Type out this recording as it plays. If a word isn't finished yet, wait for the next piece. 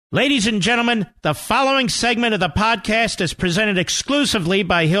Ladies and gentlemen, the following segment of the podcast is presented exclusively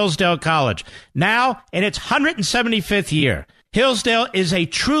by Hillsdale College. Now, in its 175th year, Hillsdale is a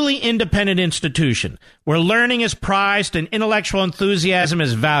truly independent institution where learning is prized and intellectual enthusiasm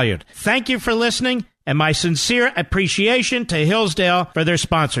is valued. Thank you for listening, and my sincere appreciation to Hillsdale for their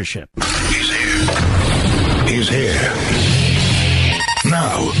sponsorship. He's here. He's here.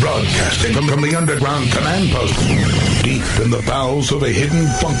 Now, broadcasting from the underground command post, deep in the bowels of a hidden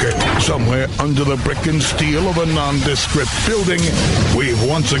bunker, somewhere under the brick and steel of a nondescript building, we've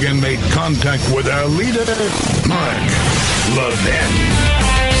once again made contact with our leader, Mark Levin.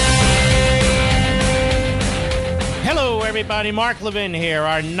 Hello, everybody. Mark Levin here.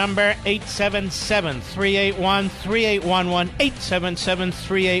 Our number, 877-381-3811,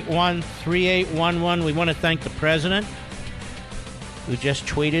 877-381-3811. We want to thank the President, who just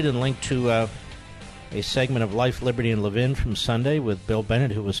tweeted and linked to a segment of Life, Liberty, and Levin from Sunday with Bill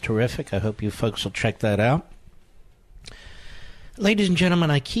Bennett, who was terrific. I hope you folks will check that out. Ladies and gentlemen,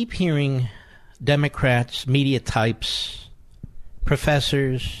 I keep hearing Democrats, media types,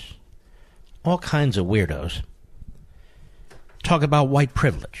 professors, all kinds of weirdos talk about white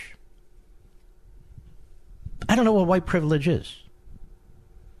privilege. I don't know what white privilege is.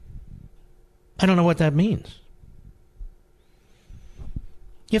 I don't know what that means.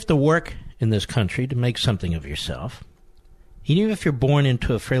 You have to work in this country to make something of yourself. Even if you're born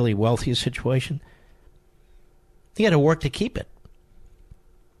into a fairly wealthy situation, you got to work to keep it.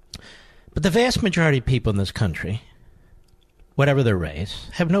 But the vast majority of people in this country, whatever their race,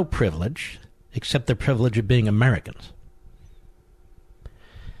 have no privilege except the privilege of being Americans.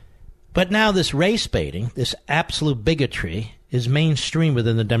 But now this race baiting, this absolute bigotry, is mainstream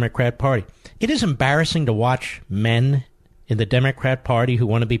within the Democrat Party. It is embarrassing to watch men in the Democrat Party who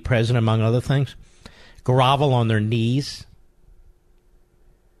want to be president, among other things, grovel on their knees.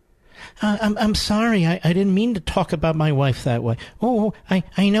 I'm sorry, I didn't mean to talk about my wife that way. Oh,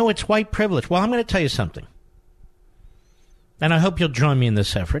 I know it's white privilege. Well, I'm going to tell you something, and I hope you'll join me in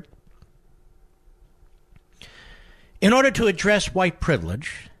this effort. In order to address white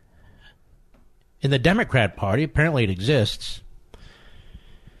privilege in the Democrat Party, apparently it exists,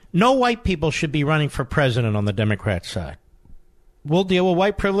 no white people should be running for president on the Democrat side. We'll deal with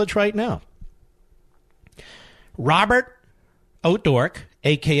white privilege right now. Robert O'Dork,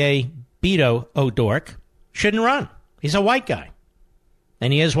 a.k.a. Beto O'Dork, shouldn't run. He's a white guy,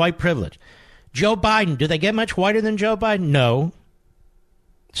 and he has white privilege. Joe Biden, do they get much whiter than Joe Biden? No.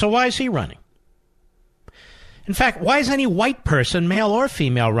 So why is he running? In fact, why is any white person, male or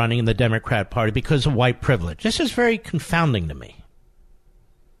female, running in the Democrat Party because of white privilege? This is very confounding to me.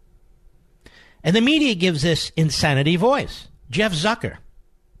 And the media gives this insanity voice. Jeff Zucker.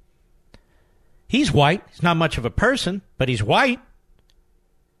 He's white. He's not much of a person, but he's white.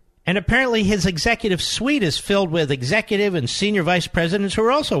 And apparently his executive suite is filled with executive and senior vice presidents who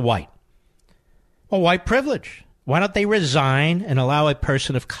are also white. Well, white privilege. Why don't they resign and allow a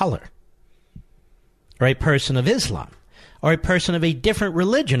person of color, or a person of Islam, or a person of a different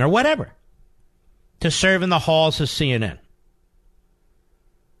religion, or whatever, to serve in the halls of CNN?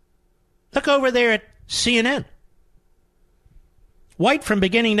 Look over there at CNN. White from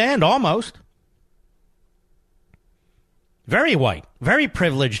beginning to end, almost. Very white. Very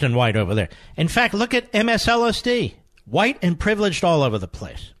privileged and white over there. In fact, look at MSLSD. White and privileged all over the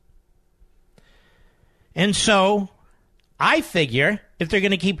place. And so, I figure, if they're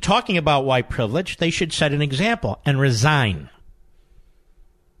going to keep talking about white privilege, they should set an example and resign.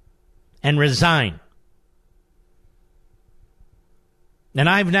 And resign. And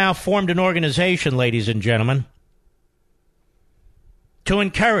I've now formed an organization, ladies and gentlemen, to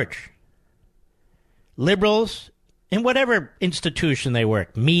encourage liberals in whatever institution they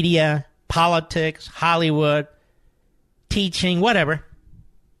work, media, politics, Hollywood, teaching, whatever.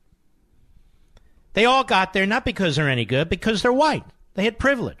 They all got there not because they're any good, because they're white. They had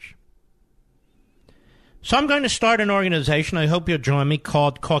privilege. So I'm going to start an organization, I hope you'll join me,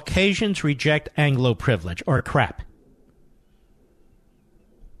 called Caucasians Reject Anglo Privilege, or CRAP.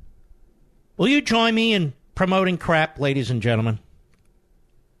 Will you join me in promoting CRAP, ladies and gentlemen?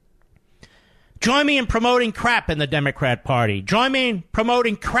 Join me in promoting crap in the Democrat Party. Join me in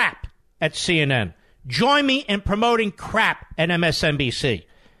promoting crap at CNN. Join me in promoting crap at MSNBC.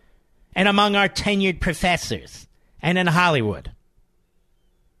 And among our tenured professors. And in Hollywood.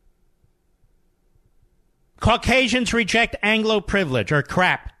 Caucasians reject Anglo privilege, or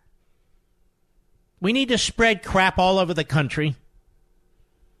crap. We need to spread crap all over the country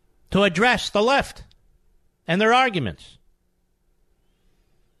to address the left and their arguments.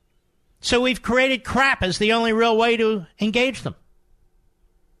 So we've created crap as the only real way to engage them.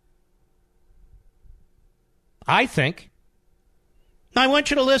 I think. Now, I want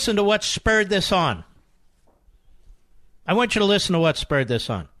you to listen to what spurred this on.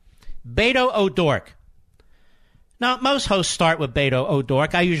 Beto O'Rourke. Now, most hosts start with Beto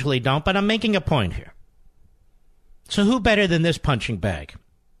O'Rourke. I usually don't, but I'm making a point here. So who better than this punching bag?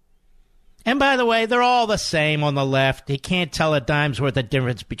 And by the way, they're all the same on the left. You can't tell a dime's worth of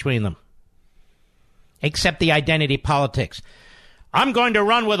difference between them. Except the identity politics. I'm going to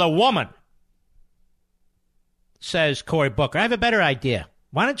run with a woman, says Cory Booker. I have a better idea.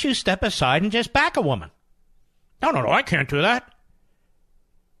 Why don't you step aside and just back a woman? No, I can't do that.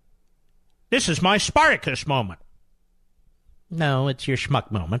 This is my Spartacus moment. No, it's your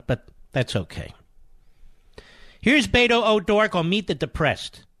schmuck moment, but that's okay. Here's Beto O'Rourke on Meet the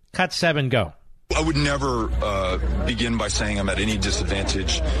Depressed. Cut 7, go. I would never begin by saying I'm at any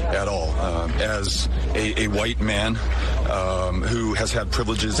disadvantage at all. As a white man who has had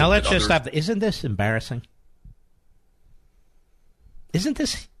privileges... Now let's just stop. Isn't this embarrassing? Isn't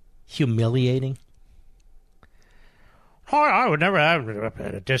this humiliating? Oh, I would never have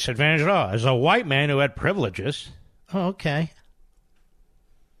a disadvantage at all. As a white man who had privileges. Oh, okay.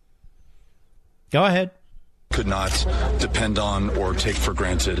 Go ahead. Could not depend on or take for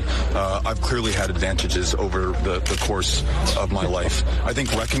granted. I've clearly had advantages over the course of my life. I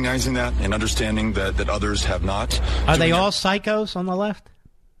think recognizing that and understanding that others have not. Are they all psychos on the left?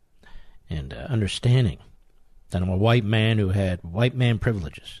 And understanding that I'm a white man who had white man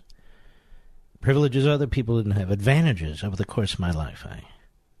privileges. Privileges other people didn't have. Advantages over the course of my life.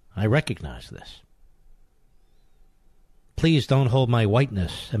 I recognize this. Please don't hold my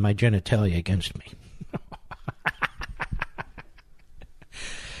whiteness and my genitalia against me.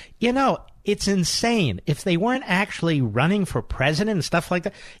 You know, it's insane. If they weren't actually running for president and stuff like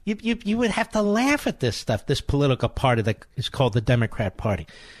that, you would have to laugh at this stuff, this political party that is called the Democrat Party.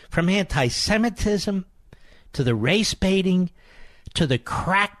 From anti-Semitism to the race baiting to the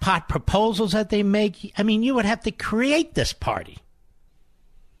crackpot proposals that they make. I mean, you would have to create this party.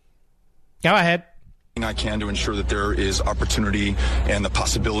 Go ahead. I can to ensure that there is opportunity and the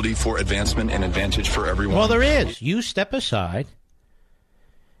possibility for advancement and advantage for everyone. Well, there is. You step aside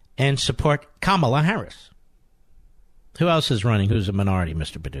and support Kamala Harris. Who else is running who's a minority,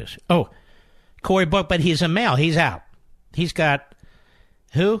 Mr. Producer? Oh, Cory Booker, but he's a male. He's out. He's got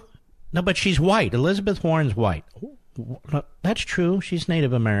who? No, but she's white. Elizabeth Warren's white. That's true. She's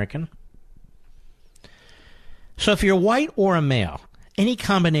Native American. So if you're white or a male, any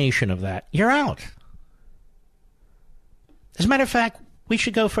combination of that, you're out. As a matter of fact, we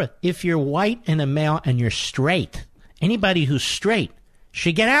should go for it. If you're white and a male and you're straight, anybody who's straight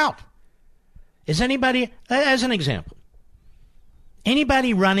should get out. Is anybody, as an example,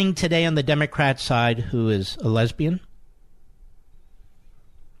 anybody running today on the Democrat side who is a lesbian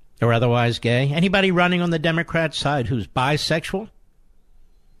or otherwise gay? Anybody running on the Democrat side who's bisexual?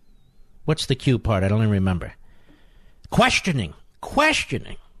 What's the Q part? I don't even remember. Questioning.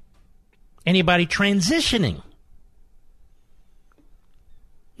 Anybody transitioning?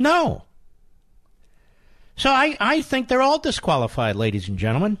 No. So I think they're all disqualified, ladies and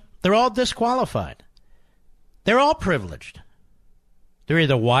gentlemen. They're all disqualified. They're all privileged. They're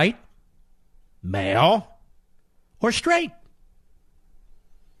either white, male, or straight.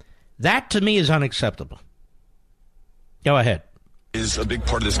 That, to me, is unacceptable. Go ahead. Is a big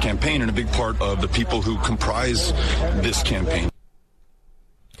part of this campaign and a big part of the people who comprise this campaign.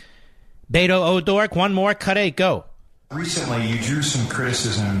 Beto O'Rourke, one more. Cut 8, go. Recently, you drew some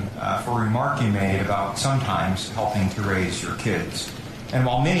criticism for a remark you made about sometimes helping to raise your kids. And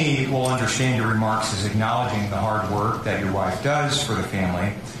while many will understand your remarks as acknowledging the hard work that your wife does for the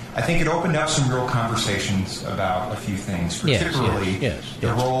family, I think it opened up some real conversations about a few things, particularly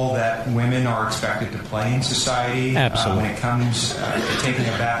the role that women are expected to play in society when it comes to taking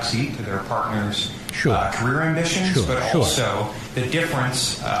a back seat to their partner's career ambitions, but also the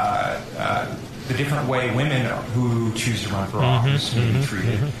difference, the different way women who choose to run for office may be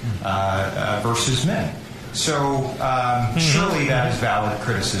treated versus men. So surely that is valid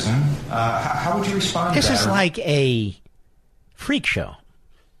criticism. How would you respond to that? This is like a freak show.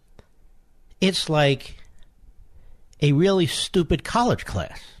 It's like a really stupid college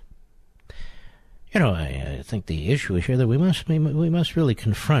class. You know, I think the issue here that we must really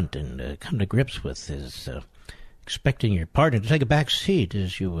confront and come to grips with is expecting your partner to take a back seat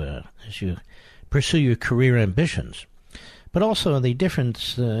as you pursue your career ambitions. But also the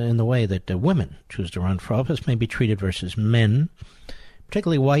difference in the way that women choose to run for office may be treated versus men,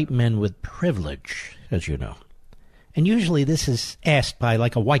 particularly white men with privilege, as you know. And usually this is asked by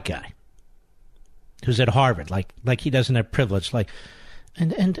like a white guy who's at Harvard, like he doesn't have privilege, like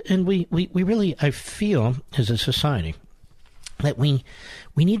And we really, I feel, as a society, that we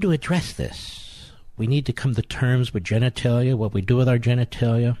need to address this. We need to come to terms with genitalia, what we do with our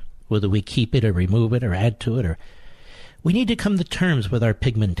genitalia, whether we keep it or remove it or add to it, or we need to come to terms with our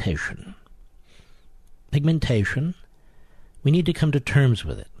pigmentation. Pigmentation, we need to come to terms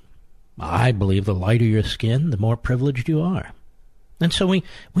with it. I believe the lighter your skin, the more privileged you are. And so we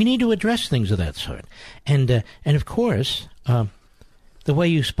need to address things of that sort. And of course, the way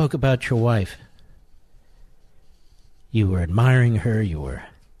you spoke about your wife, you were admiring her, you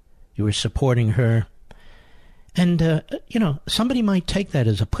were supporting her. And, somebody might take that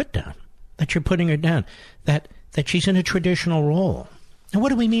as a put-down, that you're putting her down, that she's in a traditional role. And what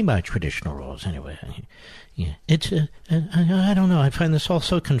do we mean by traditional roles, anyway? Yeah, it's, I don't know, I find this all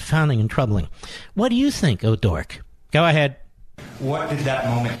so confounding and troubling. What do you think, O'Dork? Go ahead. What did that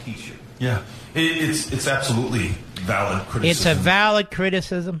moment teach you? Yeah, it's absolutely valid criticism. It's a valid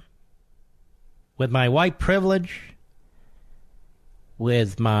criticism. With my white privilege,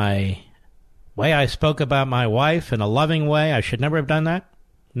 with my way I spoke about my wife in a loving way, I should never have done that.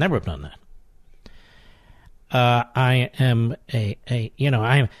 Never have done that. I am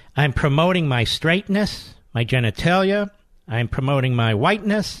I'm promoting my straightness, my genitalia. I'm promoting my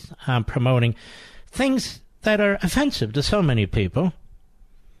whiteness. I'm promoting things that are offensive to so many people.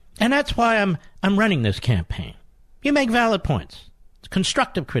 And that's why I'm running this campaign. You make valid points. It's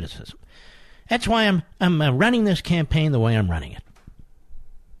constructive criticism. That's why I'm running this campaign the way I'm running it.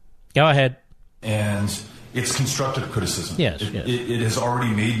 Go ahead. And it's constructive criticism. Yes, It has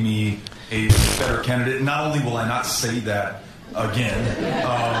already made me a better candidate. Not only will I not say that again,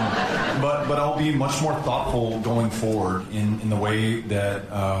 but I'll be much more thoughtful going forward in the way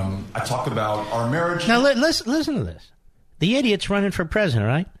that I talk about our marriage. Now, listen to this. The idiot's running for president,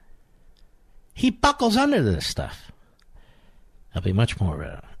 right? He buckles under this stuff. I'll be much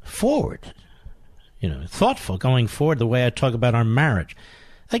more forward, thoughtful going forward the way I talk about our marriage.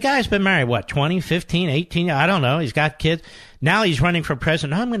 The guy's been married, 20, 15, 18, I don't know. He's got kids. Now he's running for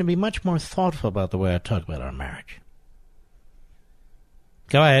president. I'm going to be much more thoughtful about the way I talk about our marriage.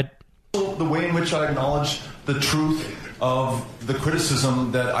 Go ahead. The way in which I acknowledge the truth of the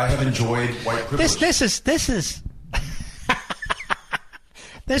criticism that I have enjoyed white privilege. This is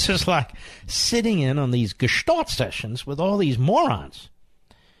this is like sitting in on these Gestalt sessions with all these morons.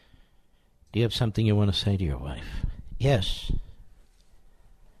 Do you have something you want to say to your wife? Yes.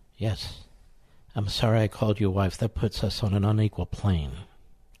 Yes. I'm sorry I called you wife. That puts us on an unequal plane.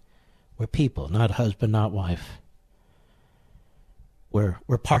 We're people, not husband, not wife. We're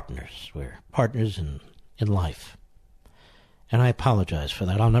partners. We're partners in life. And I apologize for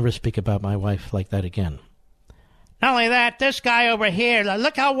that. I'll never speak about my wife like that again. Not only that, this guy over here,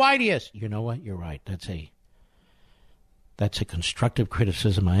 look how white he is. You know what? You're right. That's a constructive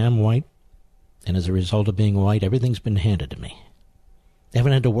criticism. I am white. And as a result of being white, everything's been handed to me. I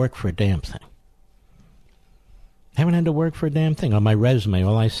haven't had to work for a damn thing. On my resume,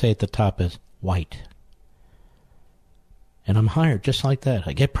 all I say at the top is white. And I'm hired just like that.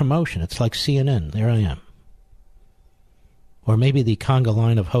 I get promotion. It's like CNN. There I am. Or maybe the conga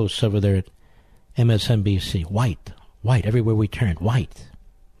line of hosts over there at MSNBC. White. White. Everywhere we turn. White.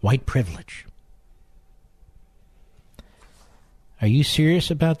 White privilege. Are you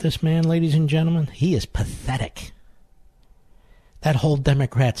serious about this man, ladies and gentlemen? He is pathetic. That whole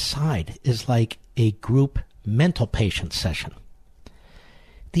Democrat side is like a group mental patient session.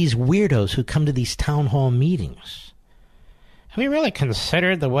 These weirdos who come to these town hall meetings. Have we really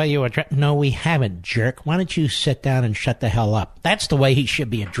considered the way you address... No, we haven't, jerk. Why don't you sit down and shut the hell up? That's the way he should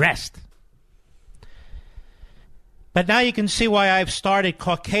be addressed. But now you can see why I've started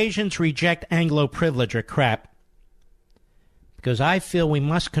Caucasians Reject Anglo Privilege or crap. Because I feel we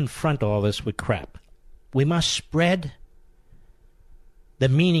must confront all this with crap. We must spread the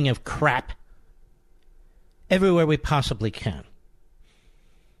meaning of crap everywhere we possibly can.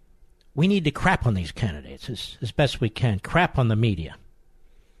 We need to crap on these candidates as best we can. Crap on the media.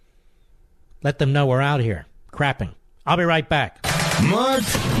 Let them know we're out here crapping. I'll be right back. Mark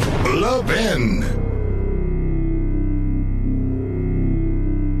Levin.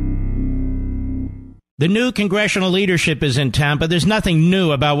 The new congressional leadership is in town, but there's nothing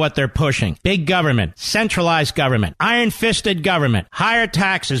new about what they're pushing. Big government, centralized government, iron-fisted government, higher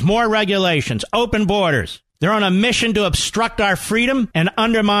taxes, more regulations, open borders. They're on a mission to obstruct our freedom and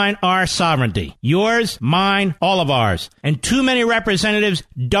undermine our sovereignty. Yours, mine, all of ours. And too many representatives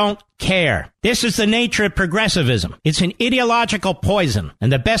don't care. This is the nature of progressivism. It's an ideological poison,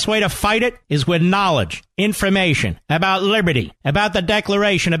 and the best way to fight it is with knowledge, information about liberty, about the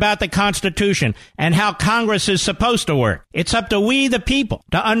Declaration, about the Constitution, and how Congress is supposed to work. It's up to we, the people,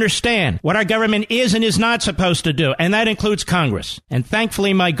 to understand what our government is and is not supposed to do, and that includes Congress. And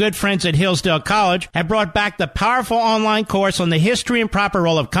thankfully, my good friends at Hillsdale College have brought back the powerful online course on the history and proper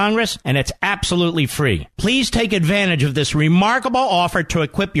role of Congress, and it's absolutely free. Please take advantage of this remarkable offer to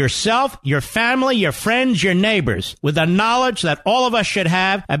equip yourself, your family, your friends, your neighbors with the knowledge that all of us should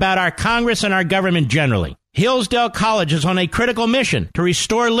have about our Congress and our government generally. Hillsdale College is on a critical mission to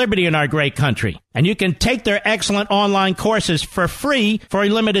restore liberty in our great country, and you can take their excellent online courses for free for a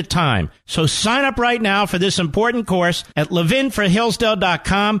limited time. So sign up right now for this important course at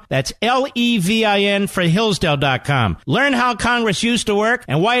levinforhillsdale.com. That's Levin for Hillsdale.com. Learn how Congress used to work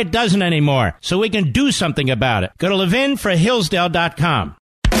and why it doesn't anymore, so we can do something about it. Go to levinforhillsdale.com.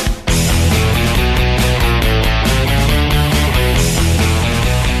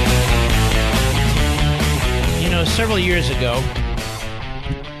 Several years ago,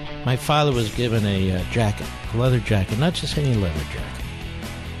 my father was given a jacket, a leather jacket, not just any leather jacket.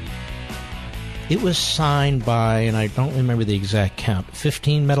 It was signed by, and I don't remember the exact count,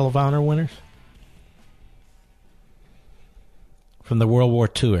 15 Medal of Honor winners from the World War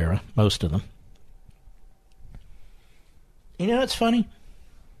II era, most of them. You know what's funny?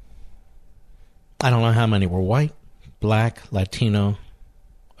 I don't know how many were white, black, Latino,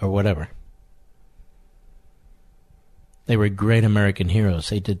 or whatever. They were great American heroes.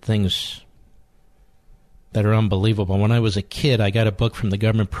 They did things that are unbelievable. When I was a kid, I got a book from the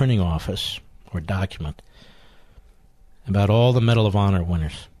government printing office, or document, about all the Medal of Honor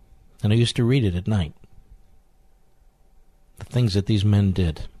winners. And I used to read it at night. The things that these men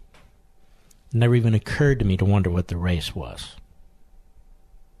did. It never even occurred to me to wonder what the race was.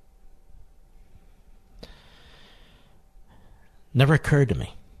 Never occurred to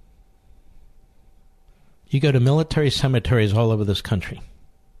me. You go to military cemeteries all over this country,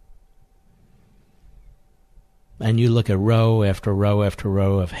 and you look at row after row after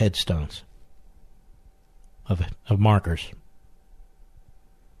row of headstones, of markers.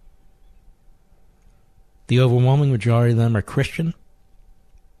 The overwhelming majority of them are Christian,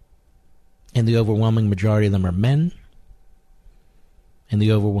 and the overwhelming majority of them are men, and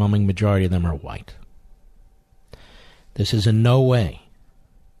the overwhelming majority of them are white. This is in no way,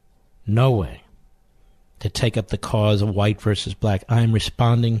 to take up the cause of white versus black. I am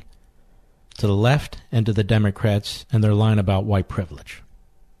responding to the left and to the Democrats and their line about white privilege.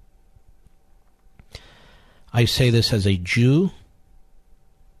 I say this as a Jew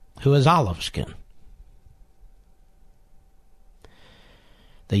who has olive skin.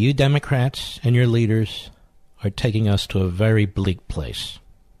 That you Democrats and your leaders are taking us to a very bleak place.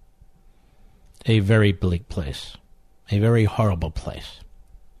 A very bleak place. A very horrible place.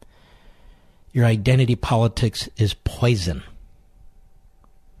 Your identity politics is poison.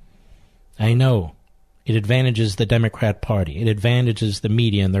 I know it advantages the Democrat Party. It advantages the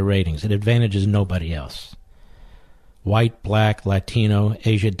media and their ratings. It advantages nobody else. White, black, Latino,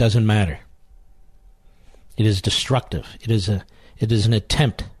 Asia, it doesn't matter. It is destructive. It is an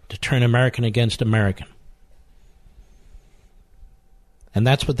attempt to turn American against American. And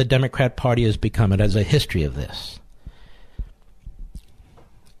that's what the Democrat Party has become. It has a history of this.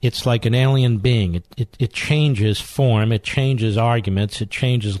 It's like an alien being. It changes form, it changes arguments, it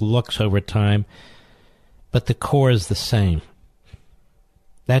changes looks over time, but the core is the same.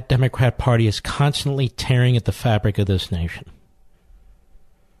 That Democrat Party is constantly tearing at the fabric of this nation.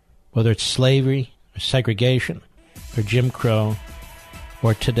 Whether it's slavery, or segregation, or Jim Crow,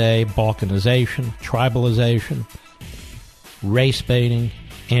 or today, balkanization, tribalization, race baiting,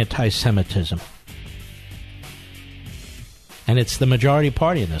 anti-Semitism. And it's the majority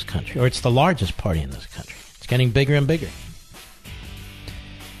party in this country, or it's the largest party in this country. It's getting bigger and bigger.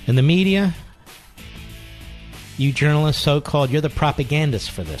 And the media, you journalists, so-called, you're the propagandists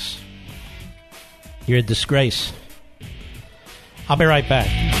for this. You're a disgrace. I'll be right back.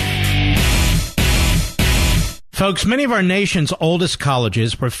 Folks, many of our nation's oldest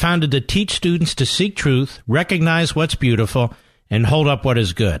colleges were founded to teach students to seek truth, recognize what's beautiful, and hold up what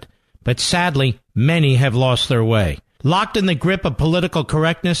is good. But sadly, many have lost their way. Locked in the grip of political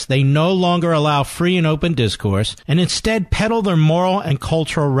correctness, they no longer allow free and open discourse and instead peddle their moral and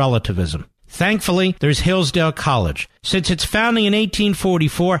cultural relativism. Thankfully, there's Hillsdale College. Since its founding in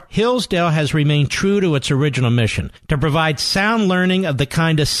 1844, Hillsdale has remained true to its original mission, to provide sound learning of the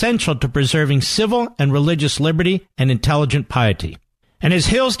kind essential to preserving civil and religious liberty and intelligent piety. And as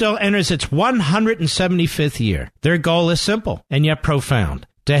Hillsdale enters its 175th year, their goal is simple and yet profound: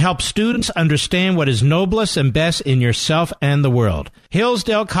 to help students understand what is noblest and best in yourself and the world.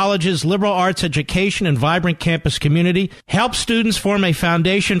 Hillsdale College's liberal arts education and vibrant campus community help students form a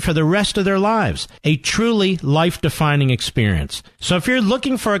foundation for the rest of their lives, a truly life-defining experience. So if you're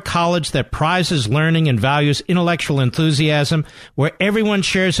looking for a college that prizes learning and values intellectual enthusiasm, where everyone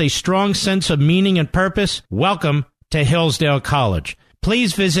shares a strong sense of meaning and purpose, welcome to Hillsdale College.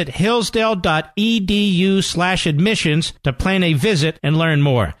 Please visit hillsdale.edu/admissions to plan a visit and learn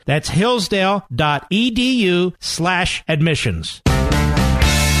more. That's hillsdale.edu/admissions.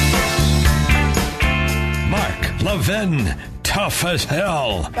 Mark Levin, tough as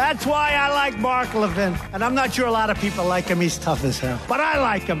hell. That's why I like Mark Levin. And I'm not sure a lot of people like him. He's tough as hell. But I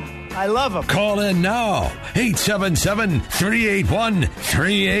like him. I love him. Call in now.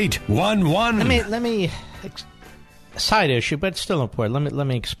 877-381-3811. Let me side issue, but it's still important. Let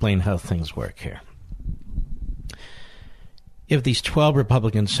me explain how things work here. If these 12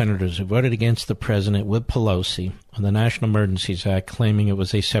 Republican senators who voted against the president with Pelosi on the National Emergencies Act, claiming it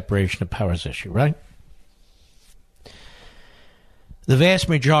was a separation of powers issue, right? The vast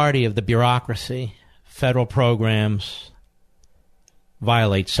majority of the bureaucracy, federal programs,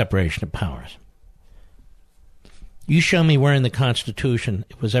 violate separation of powers. You show me where in the Constitution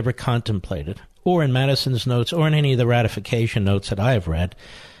it was ever contemplated, or in Madison's notes, or in any of the ratification notes that I have read,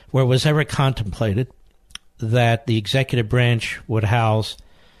 where it was ever contemplated that the executive branch would house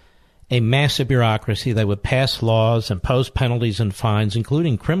a massive bureaucracy that would pass laws, impose penalties and fines,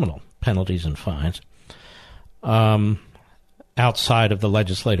 including criminal penalties and fines, outside of the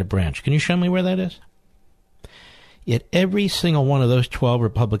legislative branch. Can you show me where that is? Yet every single one of those 12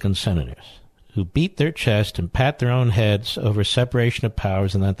 Republican senators who beat their chest and pat their own heads over separation of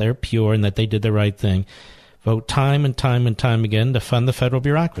powers and that they're pure and that they did the right thing, vote time and time and time again to fund the federal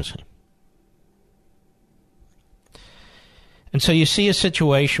bureaucracy. And so you see a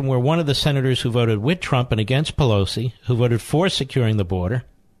situation where one of the senators who voted with Trump and against Pelosi, who voted for securing the border,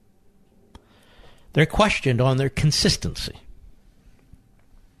 they're questioned on their consistency.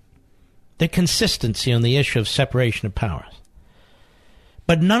 Their consistency on the issue of separation of powers.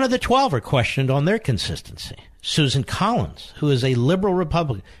 But none of the 12 are questioned on their consistency. Susan Collins, who is a liberal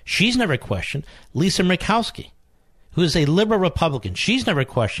Republican, she's never questioned. Lisa Murkowski, who is a liberal Republican, she's never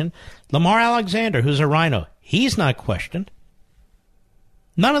questioned. Lamar Alexander, who's a rhino, he's not questioned.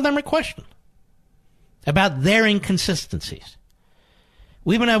 None of them are questioned about their inconsistencies.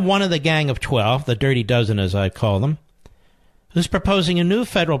 We even have one of the gang of 12, the dirty dozen as I call them, who's proposing a new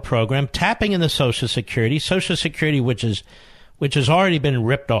federal program tapping into Social Security, which has already been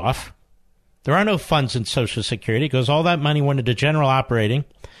ripped off. There are no funds in Social Security because all that money went into general operating,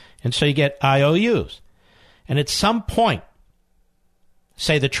 and so you get IOUs. And at some point,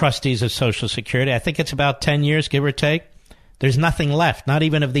 say the trustees of Social Security, I think it's about 10 years, give or take, there's nothing left, not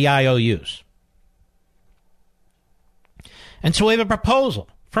even of the IOUs. And so we have a proposal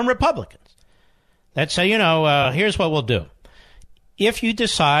from Republicans that say, here's what we'll do. If you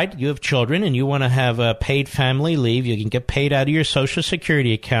decide you have children and you want to have a paid family leave, you can get paid out of your Social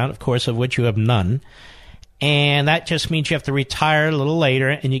Security account, of course, of which you have none. And that just means you have to retire a little later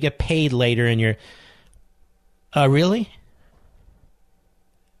and you get paid later in your... Really?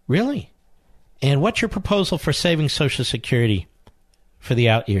 Really? And what's your proposal for saving Social Security for the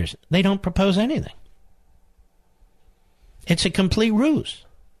out years? They don't propose anything. It's a complete ruse.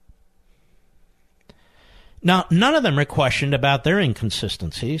 Now, none of them are questioned about their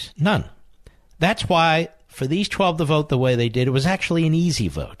inconsistencies. None. That's why, for these 12 to vote the way they did, it was actually an easy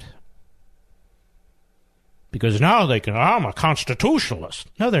vote. Because now they can, I'm a constitutionalist.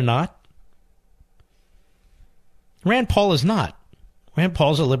 No, they're not. Rand Paul is not. Rand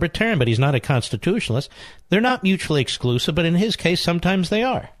Paul's a libertarian, but he's not a constitutionalist. They're not mutually exclusive, but in his case, sometimes they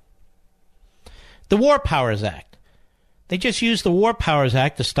are. The War Powers Act. They just used the War Powers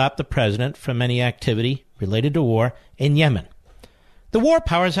Act to stop the president from any activity related to war in Yemen. The War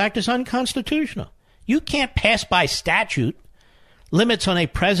Powers Act is unconstitutional. You can't pass by statute limits on a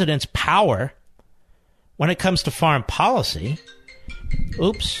president's power when it comes to foreign policy.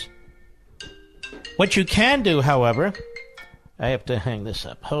 Oops. What you can do, however... I have to hang this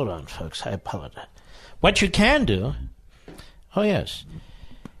up. Hold on, folks. I apologize. What you can do... Oh, yes.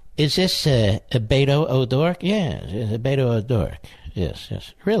 Is this Beto O'Rourke? Yeah, Beto O'Rourke. Yes.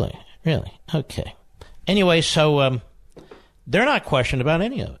 Really? Okay. Anyway, so they're not questioned about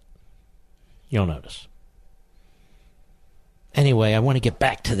any of it. You'll notice. Anyway, I want to get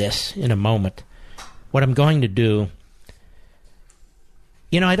back to this in a moment. What I'm going to do...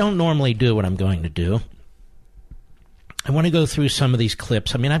 I don't normally do what I'm going to do. I want to go through some of these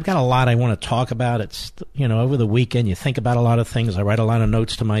clips. I mean, I've got a lot I want to talk about. It's, over the weekend, you think about a lot of things. I write a lot of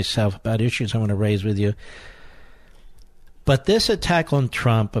notes to myself about issues I want to raise with you. But this attack on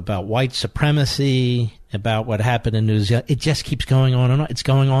Trump about white supremacy, about what happened in New Zealand, it just keeps going on and on. It's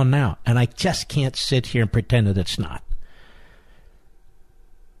going on now. And I just can't sit here and pretend that it's not.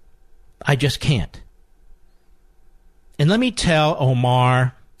 I just can't. And let me tell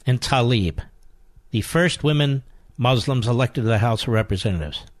Omar and Tlaib, the first women Muslims elected to the House of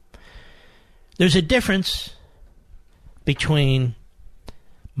Representatives, there's a difference between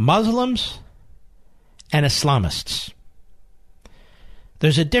Muslims and Islamists.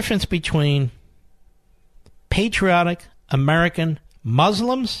 There's a difference between patriotic American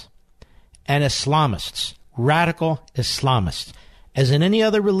Muslims and Islamists, radical Islamists, as in any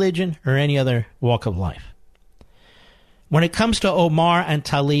other religion or any other walk of life. When it comes to Omar and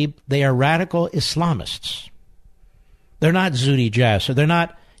Tlaib, they are radical Islamists. They're not Zuhdi Jasser. They're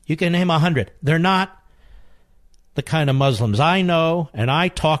not, you can name 100. They're not the kind of Muslims I know and I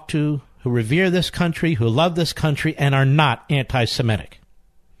talk to who revere this country, who love this country, and are not anti-Semitic.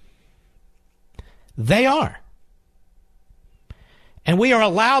 They are. And we are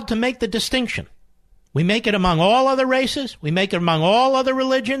allowed to make the distinction. We make it among all other races. We make it among all other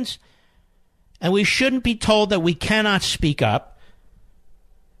religions. And we shouldn't be told that we cannot speak up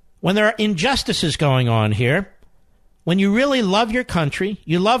when there are injustices going on here. When you really love your country,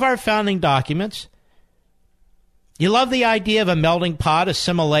 you love our founding documents, you love the idea of a melting pot,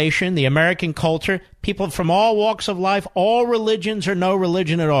 assimilation, the American culture, people from all walks of life, all religions or no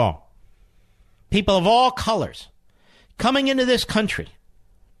religion at all, people of all colors coming into this country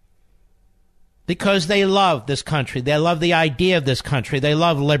because they love this country, they love the idea of this country, they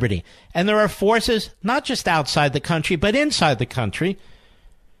love liberty. And there are forces, not just outside the country, but inside the country,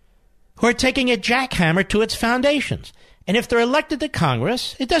 who are taking a jackhammer to its foundations. And if they're elected to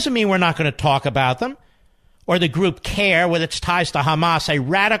Congress, it doesn't mean we're not going to talk about them, or the group CARE with its ties to Hamas, a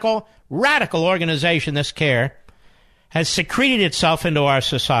radical organization, this CARE, has secreted itself into our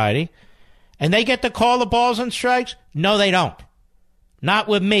society, and they get to call the balls and strikes? No, they don't. Not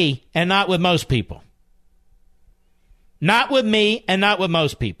with me, and not with most people. Not with me, and not with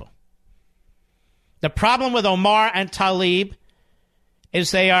most people. The problem with Omar and Tlaib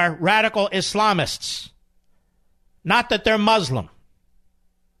is they are radical Islamists. Not that they're Muslim.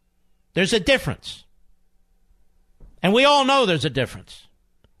 There's a difference. And we all know there's a difference.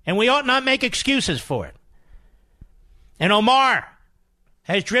 And we ought not make excuses for it. And Omar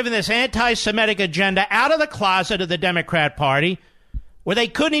has driven this anti-Semitic agenda out of the closet of the Democrat Party, where they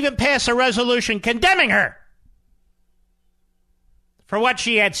couldn't even pass a resolution condemning her for what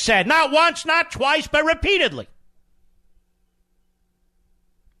she had said. Not once, not twice, but repeatedly.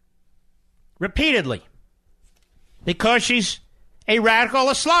 Repeatedly. Because she's a radical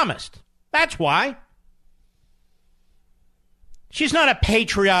Islamist. That's why. She's not a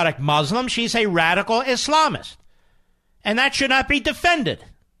patriotic Muslim. She's a radical Islamist. And that should not be defended.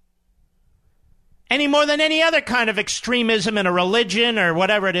 Any more than any other kind of extremism in a religion or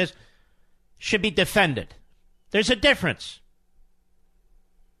whatever it is should be defended. There's a difference.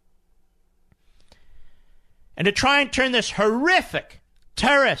 And to try and turn this horrific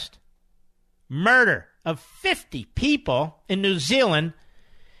terrorist murder of 50 people in New Zealand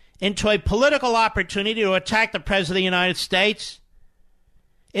into a political opportunity to attack the President of the United States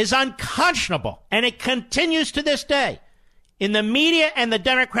is unconscionable. And it continues to this day in the media and the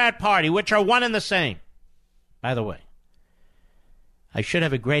Democrat Party, which are one and the same. By the way, I should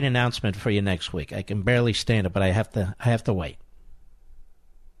have a great announcement for you next week. I can barely stand it, but I have to wait.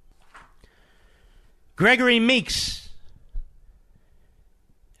 Gregory Meeks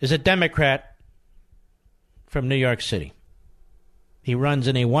is a Democrat from New York City. He runs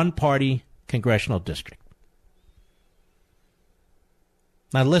in a one-party congressional district.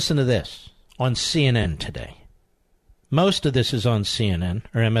 Now listen to this on CNN today. Most of this is on CNN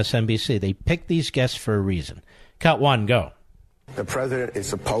or MSNBC. They pick these guests for a reason. Cut one, go. The president is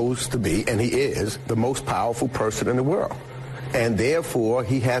supposed to be, and he is, the most powerful person in the world. And therefore,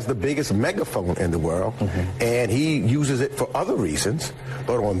 he has the biggest megaphone in the world, and he uses it for other reasons.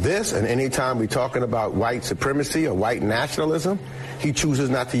 But on this, and anytime we're talking about white supremacy or white nationalism, he chooses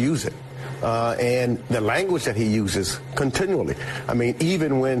not to use it. And the language that he uses continually. I mean,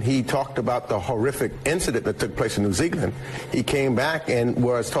 even when he talked about the horrific incident that took place in New Zealand, he came back and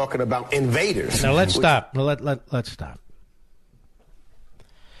was talking about invaders. Now, let's stop. Let's stop.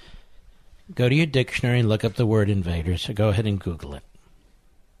 Go to your dictionary and look up the word invaders. So go ahead and Google it.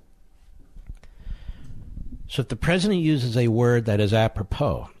 So if the president uses a word that is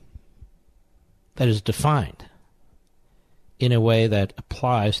apropos, that is defined, in a way that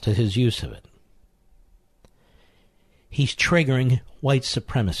applies to his use of it. He's triggering white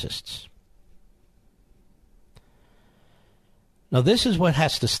supremacists. Now, this is what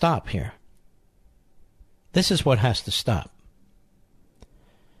has to stop here. This is what has to stop.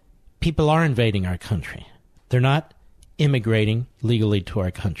 People are invading our country. They're not immigrating legally to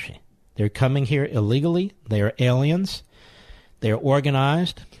our country. They're coming here illegally. They are aliens. They are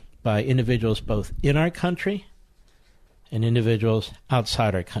organized by individuals both in our country and individuals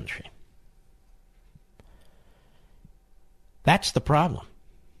outside our country. That's the problem.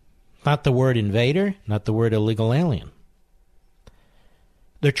 Not the word invader, not the word illegal alien.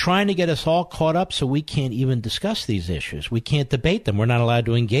 They're trying to get us all caught up so we can't even discuss these issues. We can't debate them. We're not allowed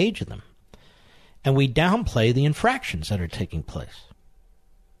to engage in them. And we downplay the infractions that are taking place.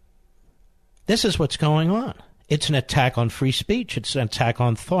 This is what's going on. It's an attack on free speech. It's an attack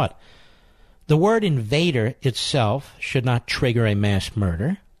on thought. The word invader itself should not trigger a mass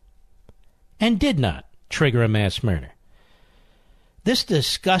murder, and did not trigger a mass murder. This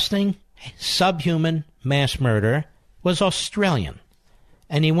disgusting, subhuman mass murderer was Australian,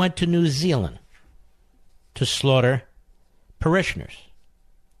 and he went to New Zealand to slaughter parishioners,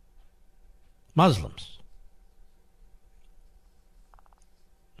 Muslims.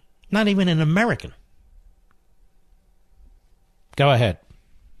 Not even an American. Go ahead.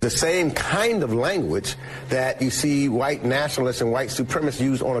 The same kind of language that you see white nationalists and white supremacists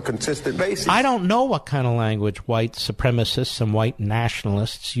use on a consistent basis. I don't know what kind of language white supremacists and white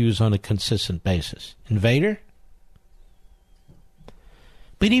nationalists use on a consistent basis. Invader?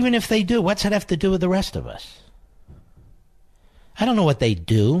 But even if they do, what's that have to do with the rest of us? I don't know what they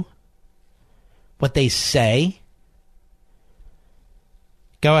do, what they say.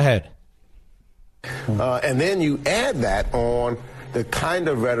 Go ahead. And then you add that on the kind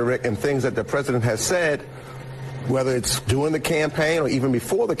of rhetoric and things that the president has said, whether it's during the campaign or even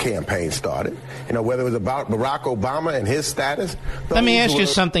before the campaign started, whether it was about Barack Obama and his status. Let me ask you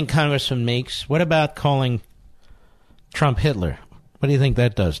something, Congressman Meeks. What about calling Trump Hitler? What do you think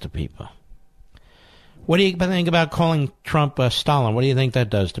that does to people? What do you think about calling Trump Stalin? What do you think that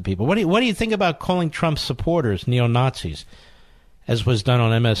does to people? What do you think about calling Trump supporters neo-Nazis, as was done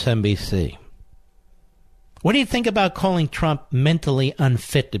on MSNBC? What do you think about calling Trump mentally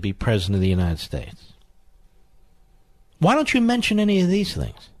unfit to be president of the United States? Why don't you mention any of these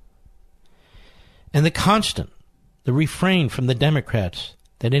things? And the refrain from the Democrats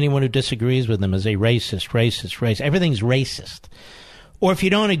that anyone who disagrees with them is a racist. Everything's racist. Or if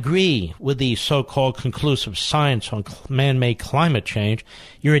you don't agree with the so-called conclusive science on man-made climate change,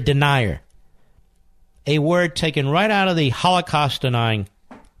 you're a denier. A word taken right out of the Holocaust-denying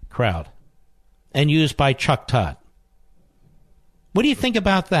crowd and used by Chuck Todd. What do you think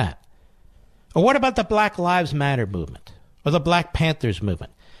about that? Or what about the Black Lives Matter movement or the Black Panthers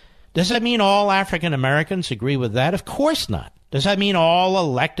movement? Does that mean all African Americans agree with that? Of course not. Does that mean all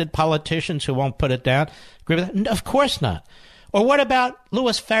elected politicians who won't put it down agree with that? Of course not. Or what about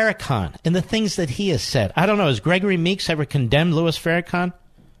Louis Farrakhan and the things that he has said? I don't know. Has Gregory Meeks ever condemned Louis Farrakhan?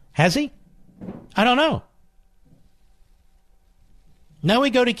 Has he? I don't know. Now we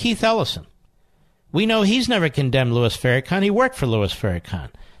go to Keith Ellison. We know he's never condemned Louis Farrakhan. He worked for Louis Farrakhan.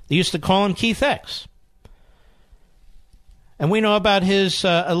 They used to call him Keith X. And we know about his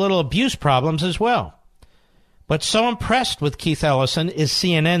little abuse problems as well. But so impressed with Keith Ellison is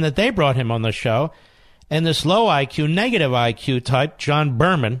CNN that they brought him on the show. And this low IQ, negative IQ type, John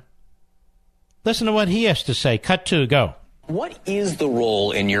Berman, listen to what he has to say. Cut 2, go. What is the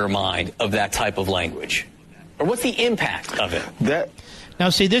role in your mind of that type of language? Or what's the impact of it? Now,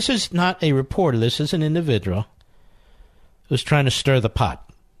 see, this is not a reporter. This is an individual who's trying to stir the pot.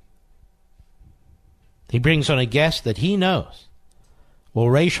 He brings on a guest that he knows will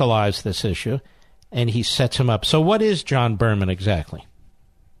racialize this issue, and he sets him up. So what is John Berman exactly?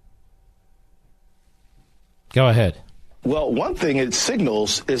 Go ahead. Well, one thing it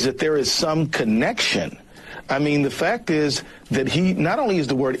signals is that there is some connection. I mean, the fact is that he not only is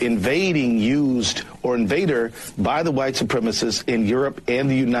the word invading used or invader by the white supremacists in Europe and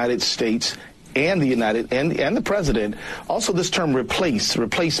the United States and the president, also this term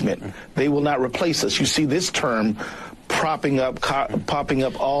replacement. They will not replace us. You see this term popping up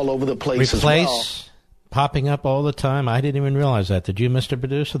all over the place as well. Popping up all the time. I didn't even realize that. Did you, Mr.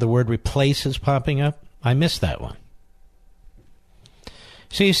 Producer? The word replace is popping up? I missed that one.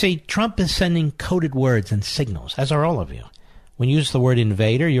 So you see, Trump is sending coded words and signals, as are all of you. When you use the word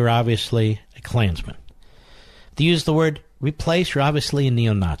invader, you're obviously a Klansman. If you use the word replace, you're obviously a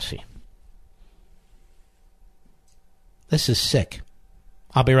neo-Nazi. This is sick.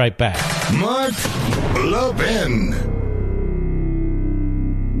 I'll be right back. Mark Levin.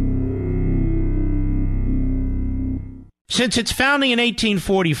 Since its founding in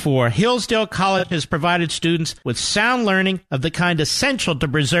 1844, Hillsdale College has provided students with sound learning of the kind essential to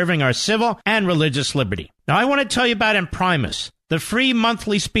preserving our civil and religious liberty. Now, I want to tell you about Imprimis, the free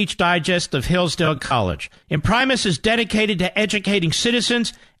monthly speech digest of Hillsdale College. Imprimis is dedicated to educating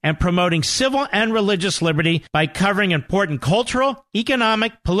citizens and promoting civil and religious liberty by covering important cultural,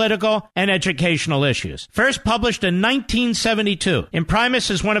 economic, political, and educational issues. First published in 1972, Imprimis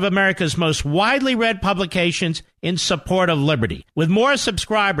is one of America's most widely read publications in support of liberty, with more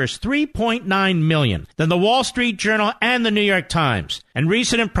subscribers, 3.9 million, than the Wall Street Journal and the New York Times. And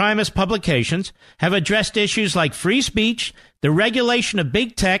recent Imprimis publications have addressed issues like free speech, the regulation of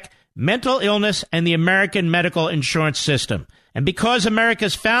big tech, mental illness, and the American medical insurance system. And because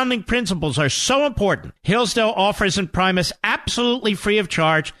America's founding principles are so important, Hillsdale offers Imprimis absolutely free of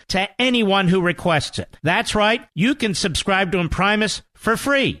charge to anyone who requests it. That's right, you can subscribe to Imprimis for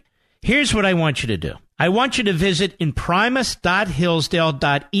free. Here's what I want you to do. I want you to visit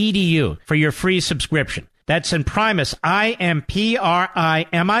imprimis.hillsdale.edu for your free subscription. That's Imprimis,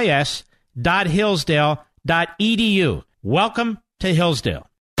 IMPRIMIS.hillsdale.edu. Welcome to Hillsdale.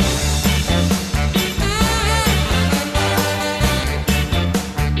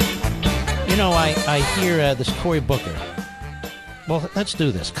 You know, I hear this Cory Booker. Well, let's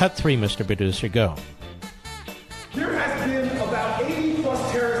do this. Cut 3, Mr. Producer. Go. There has been about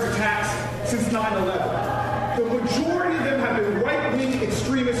 80-plus terrorist attacks since 9/11. The majority of them have been right-wing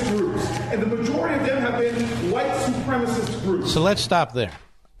extremist groups, and the majority of them have been white supremacist groups. So let's stop there.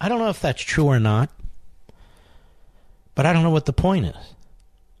 I don't know if that's true or not, but I don't know what the point is.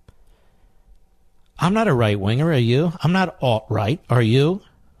 I'm not a right-winger, are you? I'm not alt-right, are you?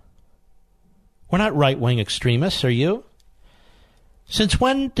 We're not right-wing extremists, are you? Since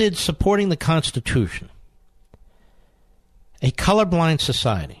when did supporting the Constitution, a colorblind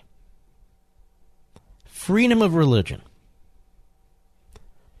society, freedom of religion,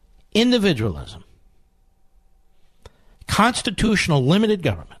 individualism, constitutional limited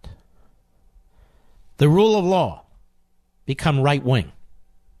government, the rule of law, become right-wing?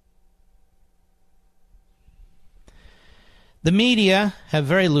 The media have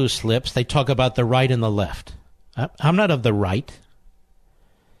very loose lips. They talk about the right and the left. I'm not of the right.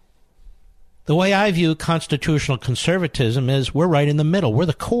 The way I view constitutional conservatism is we're right in the middle. We're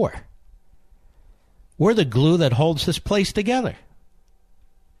the core. We're the glue that holds this place together.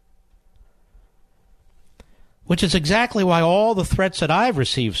 Which is exactly why all the threats that I've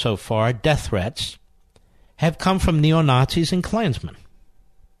received so far, death threats, have come from neo-Nazis and Klansmen.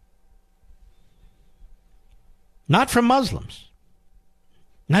 Not from Muslims.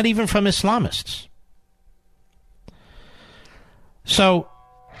 Not even from Islamists. So,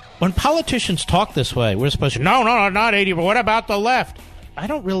 when politicians talk this way, we're supposed to, no, not 80, but what about the left? I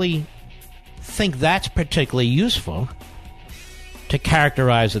don't really think that's particularly useful to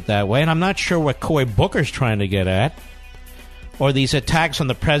characterize it that way, and I'm not sure what Cory Booker's trying to get at, or these attacks on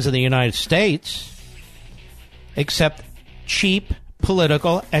the President of the United States, except cheap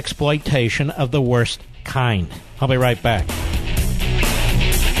political exploitation of the worst kind. I'll be right back.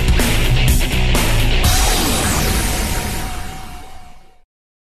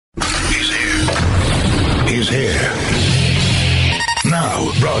 He's here. Now,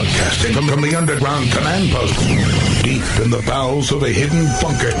 broadcasting from the underground command post, deep in the bowels of a hidden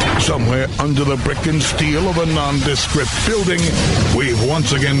bunker, somewhere under the brick and steel of a nondescript building, we've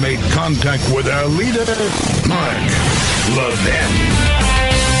once again made contact with our leader, Mark Levin.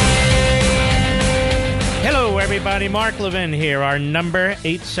 Hello, everybody. Mark Levin here. Our number,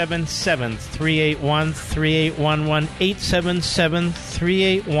 877-381-3811,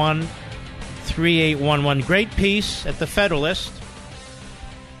 877-381-3811. Great piece at the Federalist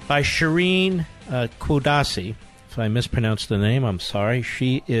by Shireen Qudasi. If I mispronounced the name, I'm sorry.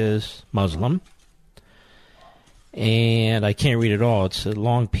 She is Muslim. And I can't read it all. It's a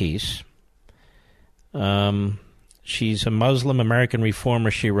long piece. She's a Muslim American reformer,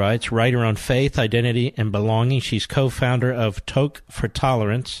 she writes, writer on faith, identity, and belonging. She's co-founder of Toque for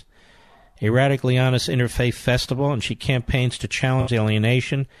Tolerance, a radically honest interfaith festival, and she campaigns to challenge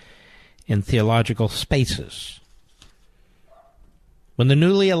alienation in theological spaces. When the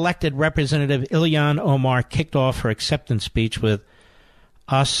newly elected Representative Ilhan Omar kicked off her acceptance speech with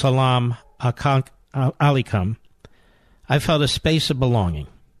As-Salam Alaikum, I felt a space of belonging.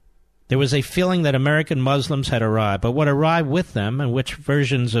 There was a feeling that American Muslims had arrived, but what arrived with them and which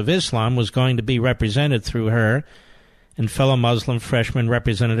versions of Islam was going to be represented through her and fellow Muslim freshman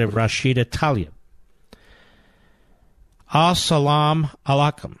Representative Rashida Tlaib. As-Salam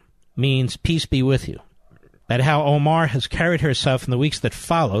Alaikum means peace be with you. But how Omar has carried herself in the weeks that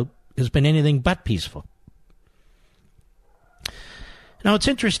followed has been anything but peaceful. Now, it's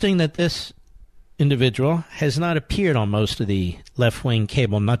interesting that this individual has not appeared on most of the left-wing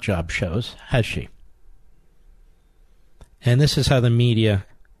cable nutjob shows, has she? And this is how the media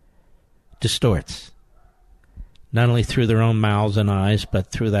distorts, not only through their own mouths and eyes,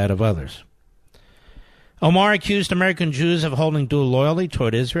 but through that of others. Omar accused American Jews of holding dual loyalty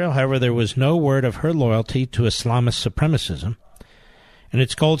toward Israel. However, there was no word of her loyalty to Islamist supremacism and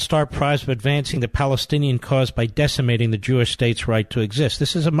its Gold Star Prize of advancing the Palestinian cause by decimating the Jewish state's right to exist.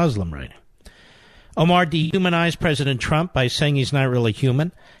 This is a Muslim writing. Omar dehumanized President Trump by saying he's not really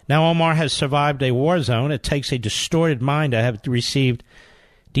human. Now Omar has survived a war zone. It takes a distorted mind to have received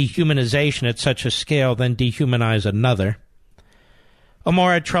dehumanization at such a scale, then dehumanize another.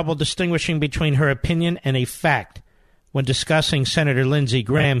 Omar had trouble distinguishing between her opinion and a fact when discussing Senator Lindsey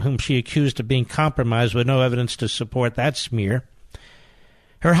Graham, whom she accused of being compromised with no evidence to support that smear.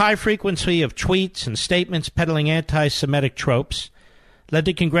 Her high frequency of tweets and statements peddling anti-Semitic tropes led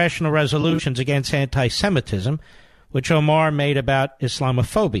to congressional resolutions against anti-Semitism, which Omar made about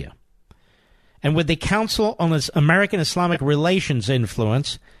Islamophobia. And with the Council on American Islamic Relations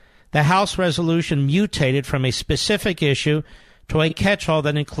influence, the House resolution mutated from a specific issue to a catch-all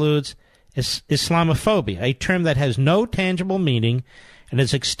that includes Islamophobia, a term that has no tangible meaning and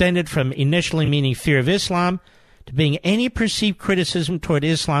is extended from initially meaning fear of Islam to being any perceived criticism toward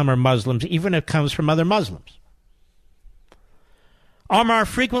Islam or Muslims, even if it comes from other Muslims. Omar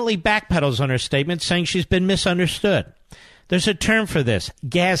frequently backpedals on her statements, saying she's been misunderstood. There's a term for this,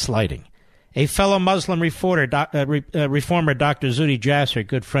 gaslighting. A fellow Muslim reformer, Dr. Zuhdi Jasser, a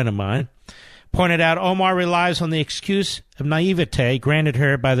good friend of mine, pointed out Omar relies on the excuse of naivete granted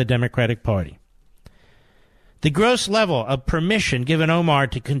her by the Democratic Party. The gross level of permission given Omar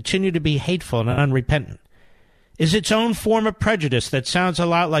to continue to be hateful and unrepentant is its own form of prejudice that sounds a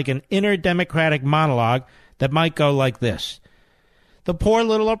lot like an inner Democratic monologue that might go like this. The poor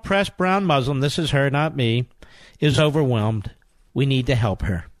little oppressed brown Muslim, this is her, not me, is overwhelmed. We need to help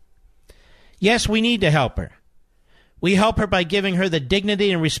her. Yes, we need to help her. We help her by giving her the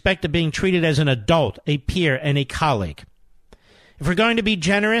dignity and respect of being treated as an adult, a peer, and a colleague. If we're going to be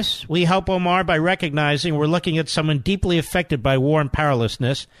generous, we help Omar by recognizing we're looking at someone deeply affected by war and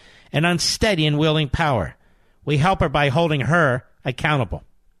powerlessness and unsteady in wielding power. We help her by holding her accountable.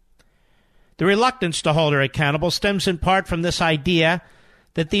 The reluctance to hold her accountable stems in part from this idea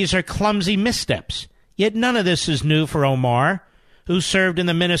that these are clumsy missteps. Yet none of this is new for Omar, who served in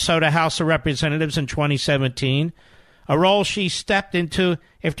the Minnesota House of Representatives in 2017, a role she stepped into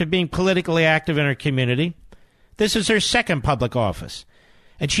after being politically active in her community. This is her second public office,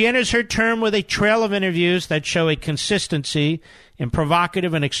 and she enters her term with a trail of interviews that show a consistency in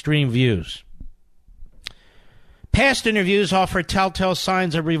provocative and extreme views. Past interviews offer telltale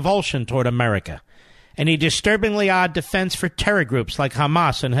signs of revulsion toward America and a disturbingly odd defense for terror groups like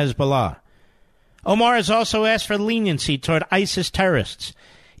Hamas and Hezbollah. Omar has also asked for leniency toward ISIS terrorists,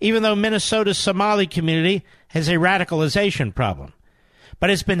 even though Minnesota's Somali community has a radicalization problem, but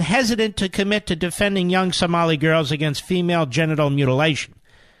has been hesitant to commit to defending young Somali girls against female genital mutilation.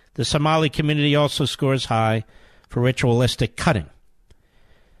 The Somali community also scores high for ritualistic cutting.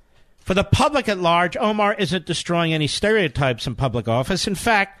 For the public at large, Omar isn't destroying any stereotypes in public office. In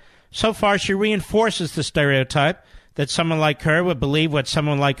fact, so far she reinforces the stereotype that someone like her would believe what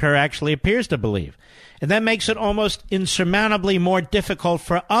someone like her actually appears to believe. And that makes it almost insurmountably more difficult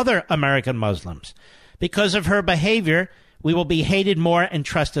for other American Muslims. Because of her behavior, we will be hated more and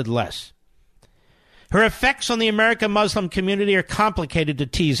trusted less. Her effects on the American Muslim community are complicated to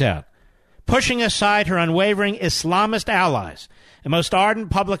tease out. Pushing aside her unwavering Islamist allies and most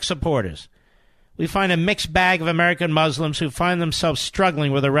ardent public supporters, we find a mixed bag of American Muslims who find themselves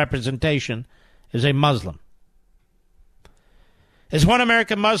struggling with her representation as a Muslim. As one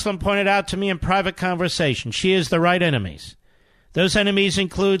American Muslim pointed out to me in private conversation, she has the right enemies. Those enemies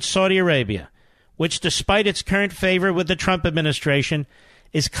include Saudi Arabia, which, despite its current favor with the Trump administration,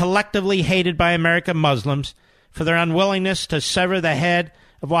 is collectively hated by American Muslims for their unwillingness to sever the head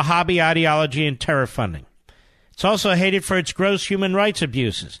of Wahhabi ideology and terror funding. It's also hated for its gross human rights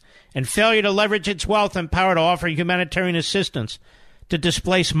abuses and failure to leverage its wealth and power to offer humanitarian assistance to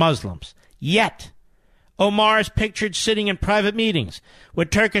displaced Muslims. Yet, Omar is pictured sitting in private meetings with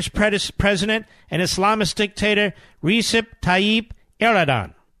Turkish president and Islamist dictator Recep Tayyip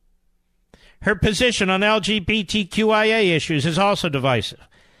Erdogan. Her position on LGBTQIA issues is also divisive.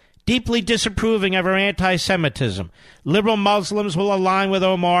 Deeply disapproving of her anti-Semitism, liberal Muslims will align with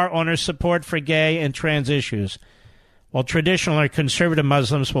Omar on her support for gay and trans issues, while traditional or conservative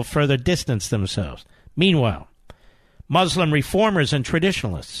Muslims will further distance themselves. Meanwhile, Muslim reformers and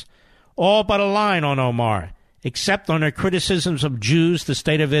traditionalists all but align on Omar except on her criticisms of Jews, the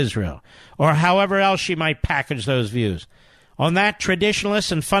state of Israel, or however else she might package those views. On that,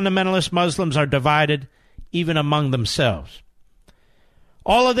 traditionalists and fundamentalist Muslims are divided even among themselves.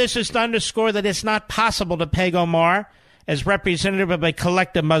 All of this is to underscore that it's not possible to peg Omar as representative of a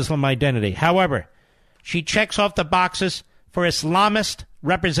collective Muslim identity. However, she checks off the boxes for Islamist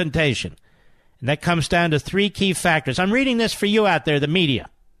representation. And that comes down to three key factors. I'm reading this for you out there, the media.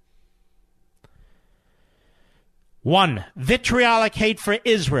 1. Vitriolic hate for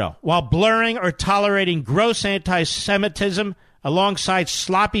Israel, while blurring or tolerating gross anti-Semitism alongside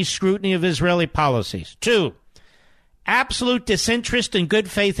sloppy scrutiny of Israeli policies. 2. Absolute disinterest in good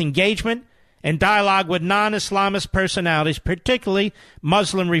faith engagement and dialogue with non-Islamist personalities, particularly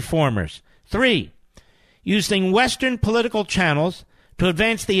Muslim reformers. 3. Using Western political channels to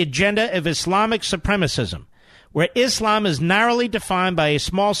advance the agenda of Islamic supremacism, where Islam is narrowly defined by a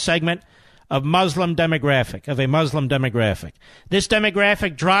small segment of a Muslim demographic. This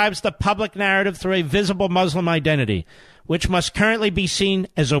demographic drives the public narrative through a visible Muslim identity, which must currently be seen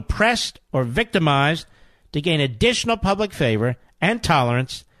as oppressed or victimized to gain additional public favor and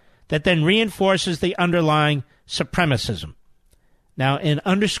tolerance that then reinforces the underlying supremacism. Now, in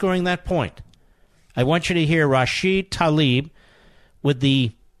underscoring that point, I want you to hear Rashid Tlaib with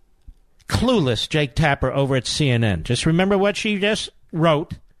the clueless Jake Tapper over at CNN. Just remember what she just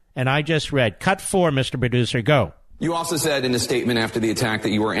wrote and I just read. Cut 4, Mr. Producer, go. You also said in a statement after the attack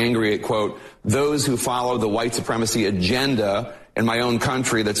that you were angry at, quote, those who follow the white supremacy agenda in my own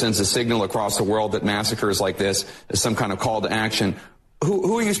country that sends a signal across the world that massacres like this is some kind of call to action.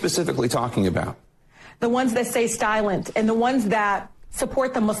 Who are you specifically talking about? The ones that stay silent and the ones that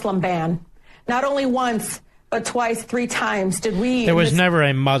support the Muslim ban. Not only once, but twice, 3 times did we... There was never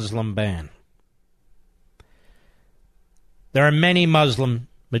a Muslim ban. There are many Muslim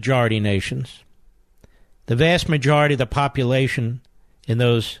majority nations. The vast majority of the population in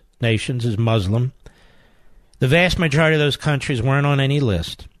those nations is Muslim. The vast majority of those countries weren't on any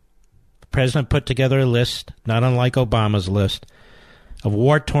list. The president put together a list, not unlike Obama's list, of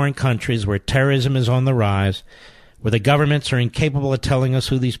war-torn countries where terrorism is on the rise, where the governments are incapable of telling us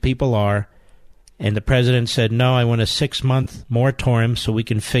who these people are, and the president said, no, I want a 6-month moratorium so we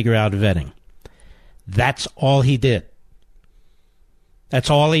can figure out vetting. That's all he did. That's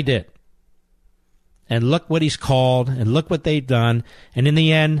all he did. And look what he's called, and look what they've done, and in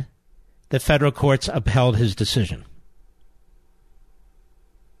the end, the federal courts upheld his decision.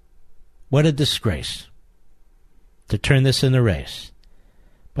 What a disgrace to turn this in the race.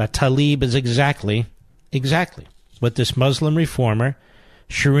 But Tlaib is exactly what this Muslim reformer,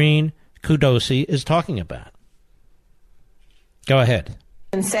 Shireen Kudosi, is talking about. Go ahead.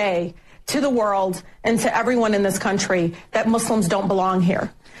 And say to the world and to everyone in this country that Muslims don't belong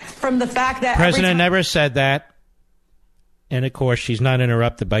here. From the fact that... The president never said that. And, of course, she's not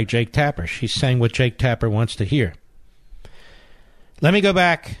interrupted by Jake Tapper. She's saying what Jake Tapper wants to hear. Let me go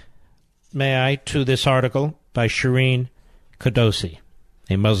back, may I, to this article by Shireen Kudosi,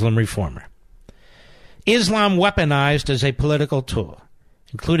 a Muslim reformer. Islam weaponized as a political tool,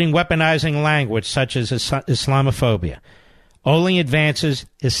 including weaponizing language such as Islamophobia, only advances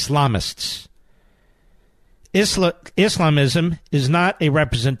Islamists. Islamism is not a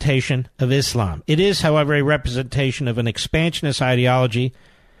representation of Islam. It is, however, a representation of an expansionist ideology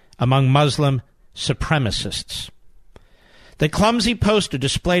among Muslim supremacists. The clumsy poster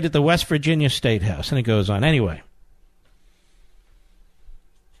displayed at the West Virginia State House, and it goes on. Anyway,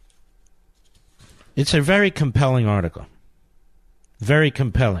 it's a very compelling article. Very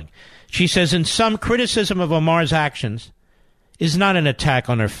compelling. She says, in some, criticism of Omar's actions is not an attack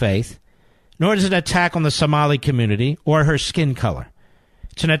on her faith, nor is it an attack on the Somali community or her skin color.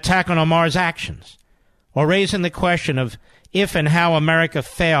 It's an attack on Omar's actions, or raising the question of if and how America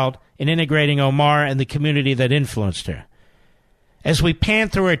failed in integrating Omar and the community that influenced her. As we pan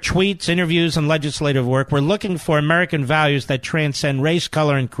through her tweets, interviews, and legislative work, we're looking for American values that transcend race,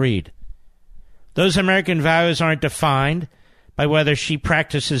 color, and creed. Those American values aren't defined by whether she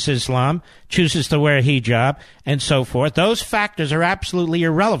practices Islam, chooses to wear a hijab, and so forth. Those factors are absolutely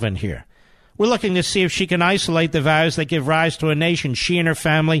irrelevant here. We're looking to see if she can isolate the values that give rise to a nation she and her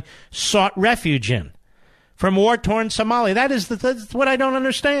family sought refuge in, from war-torn Somalia. That's what I don't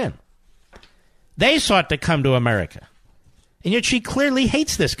understand. They sought to come to America, and yet she clearly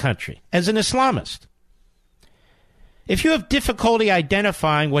hates this country as an Islamist. If you have difficulty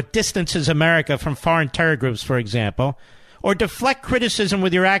identifying what distances America from foreign terror groups, for example, or deflect criticism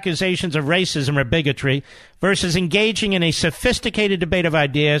with your accusations of racism or bigotry versus engaging in a sophisticated debate of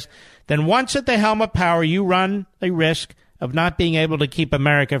ideas, then once at the helm of power, you run a risk of not being able to keep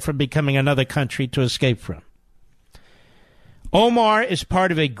America from becoming another country to escape from. Omar is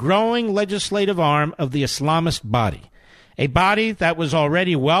part of a growing legislative arm of the Islamist body, a body that was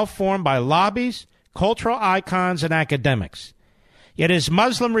already well formed by lobbies, cultural icons, and academics. Yet as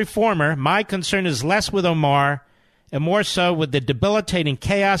Muslim reformer, my concern is less with Omar and more so with the debilitating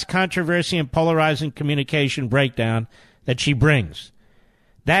chaos, controversy, and polarizing communication breakdown that she brings.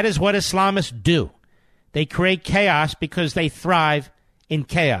 That is what Islamists do. They create chaos because they thrive in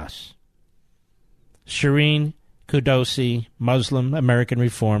chaos. Shireen Kudosi, Muslim American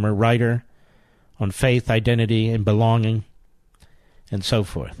reformer, writer on faith, identity, and belonging, and so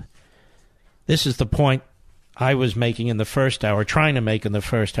forth. This is the point I was making in the first hour, trying to make in the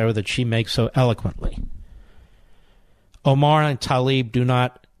first hour, that she makes so eloquently. Omar and Tlaib do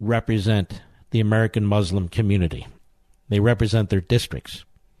not represent the American Muslim community. They represent their districts.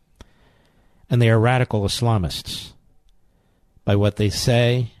 And they are radical Islamists by what they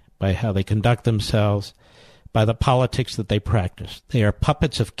say, by how they conduct themselves, by the politics that they practice. They are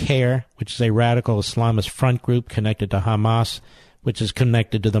puppets of CARE, which is a radical Islamist front group connected to Hamas, which is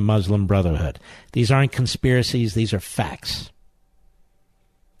connected to the Muslim Brotherhood. These aren't conspiracies. These are facts.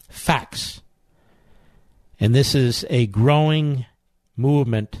 Facts. And this is a growing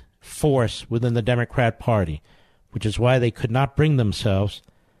movement, force within the Democrat Party, which is why they could not bring themselves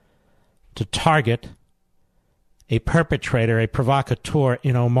to target a perpetrator, a provocateur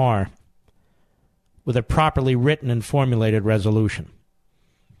in Omar, with a properly written and formulated resolution.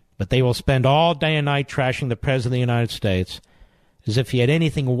 But they will spend all day and night trashing the President of the United States as if he had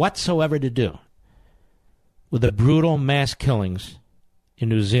anything whatsoever to do with the brutal mass killings in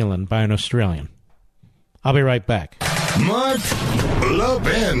New Zealand by an Australian. I'll be right back. Mark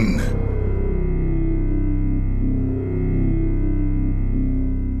Levin.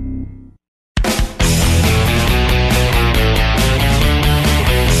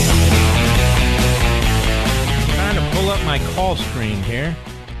 My call screen here.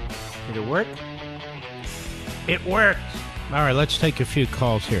 Did it work? It worked. All right, let's take a few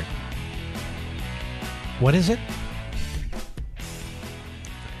calls here. What is it?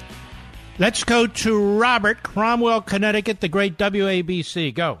 Let's go to Robert, Cromwell, Connecticut, the great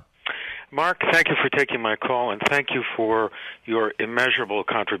WABC. Go. Mark, thank you for taking my call, and thank you for your immeasurable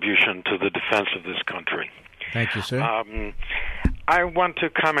contribution to the defense of this country. Thank you, sir. I want to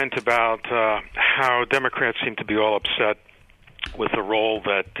comment about how Democrats seem to be all upset with the role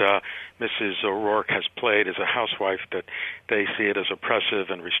that Mrs. O'Rourke has played as a housewife, that they see it as oppressive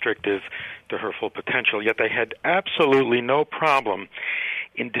and restrictive to her full potential, yet they had absolutely no problem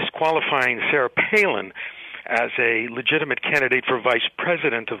in disqualifying Sarah Palin as a legitimate candidate for vice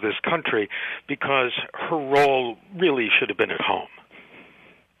president of this country because her role really should have been at home.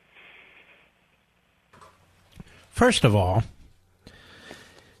 First of all,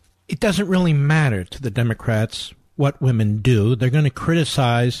 it doesn't really matter to the Democrats what women do. They're going to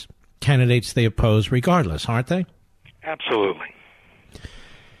criticize candidates they oppose regardless, aren't they? Absolutely.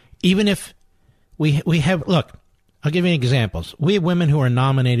 Even if we have, look, I'll give you examples. We have women who are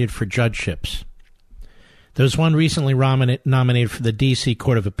nominated for judgeships. There's one recently nominated for the D.C.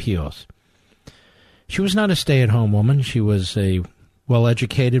 Court of Appeals. She was not a stay-at-home woman. She was a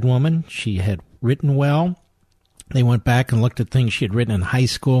well-educated woman. She had written well. They went back and looked at things she had written in high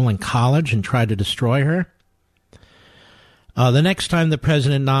school and college and tried to destroy her. The next time the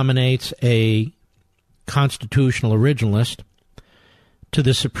president nominates a constitutional originalist to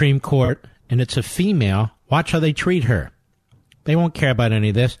the Supreme Court, and it's a female, watch how they treat her. They won't care about any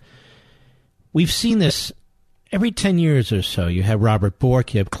of this. We've seen this every 10 years or so. You have Robert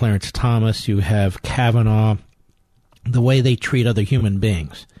Bork, you have Clarence Thomas, you have Kavanaugh, the way they treat other human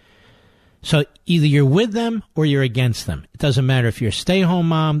beings. So either you're with them or you're against them. It doesn't matter if you're a stay-home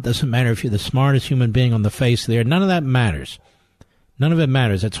mom. Doesn't matter if you're the smartest human being on the face of the earth. None of that matters. None of it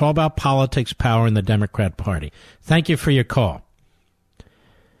matters. It's all about politics, power, and the Democrat Party. Thank you for your call.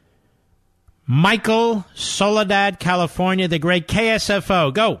 Michael, Soledad, California, the great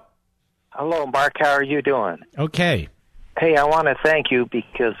KSFO. Go. Hello, Mark. How are you doing? Okay. Hey, I want to thank you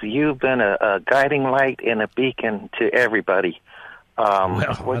because you've been a guiding light and a beacon to everybody.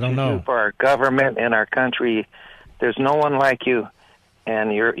 What you do for our government and our country, there's no one like you,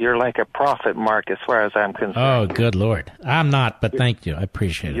 and you're like a prophet, Mark, as far as I'm concerned. Oh, good Lord. I'm not, but thank you. I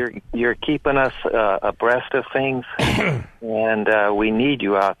appreciate it. You're keeping us abreast of things, and we need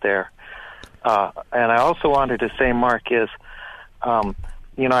you out there. And I also wanted to say, Mark, is,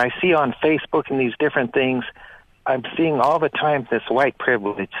 I see on Facebook and these different things, I'm seeing all the time this white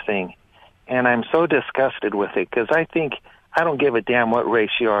privilege thing, and I'm so disgusted with it because I don't give a damn what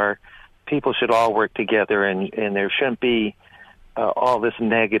race you are. People should all work together, and there shouldn't be all this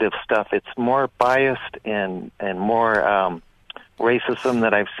negative stuff. It's more biased and more racism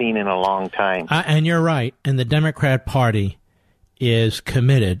that I've seen in a long time. And you're right. And the Democrat Party is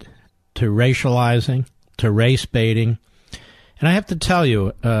committed to racializing, to race baiting. And I have to tell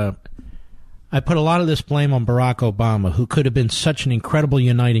you, I put a lot of this blame on Barack Obama, who could have been such an incredible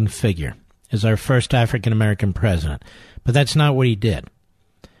uniting figure as our first African-American president. But that's not what he did.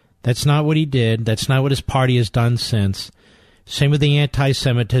 That's not what he did. That's not what his party has done since. Same with the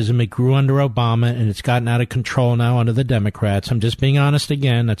anti-Semitism. It grew under Obama, and it's gotten out of control now under the Democrats. I'm just being honest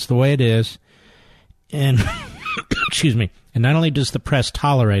again. That's the way it is. And, excuse me, and not only does the press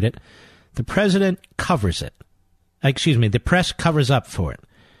tolerate it, the president covers it. The press covers up for it.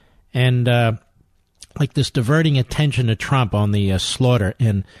 And like this diverting attention to Trump on the slaughter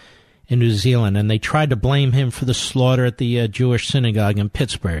in New Zealand, and they tried to blame him for the slaughter at the Jewish synagogue in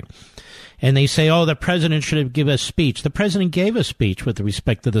Pittsburgh. And they say, oh, the president should have given a speech. The president gave a speech with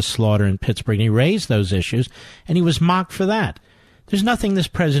respect to the slaughter in Pittsburgh, and he raised those issues, and he was mocked for that. There's nothing this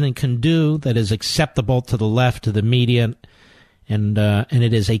president can do that is acceptable to the left, to the media, and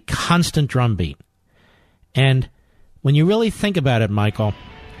it is a constant drumbeat. And when you really think about it, Michael,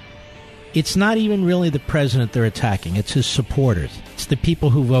 it's not even really the president they're attacking. It's his supporters. It's the people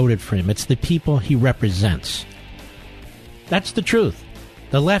who voted for him. It's the people he represents. That's the truth.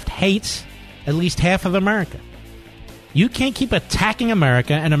 The left hates at least half of America. You can't keep attacking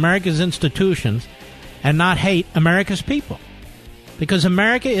America and America's institutions and not hate America's people. Because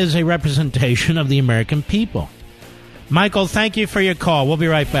America is a representation of the American people. Michael, thank you for your call. We'll be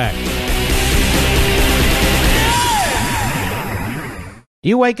right back. Do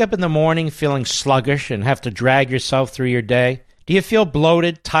you wake up in the morning feeling sluggish and have to drag yourself through your day? Do you feel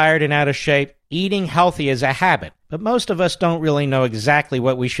bloated, tired, and out of shape? Eating healthy is a habit, but most of us don't really know exactly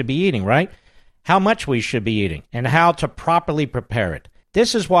what we should be eating, right? How much we should be eating, and how to properly prepare it.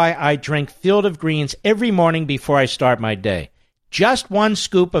 This is why I drink Field of Greens every morning before I start my day. Just one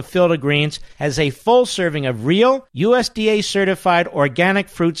scoop of Field of Greens has a full serving of real, USDA-certified organic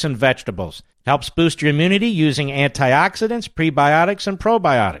fruits and vegetables. Helps boost your immunity using antioxidants, prebiotics, and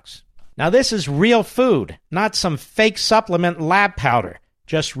probiotics. Now, this is real food, not some fake supplement lab powder.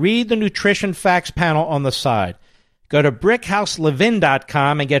 Just read the nutrition facts panel on the side. Go to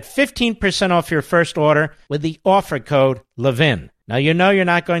BrickhouseLevin.com and get 15% off your first order with the offer code LEVIN. Now, you know you're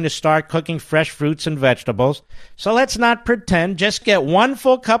not going to start cooking fresh fruits and vegetables, so let's not pretend. Just get 1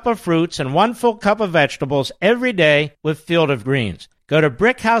 full cup of fruits and 1 full cup of vegetables every day with Field of Greens. Go to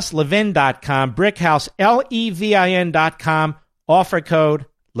BrickhouseLevin.com, BrickhouseLevin.com, offer code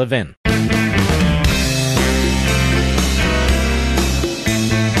LEVIN.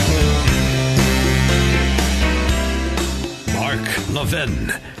 Mark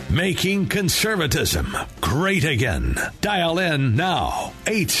Levin, making conservatism great again. Dial in now,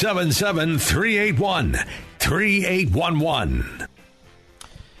 877-381-3811.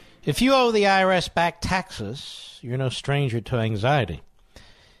 If you owe the IRS back taxes, you're no stranger to anxiety.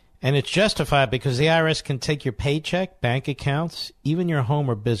 And it's justified because the IRS can take your paycheck, bank accounts, even your home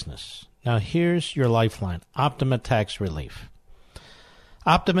or business. Now here's your lifeline, Optima Tax Relief.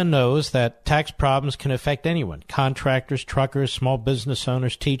 Optima knows that tax problems can affect anyone, contractors, truckers, small business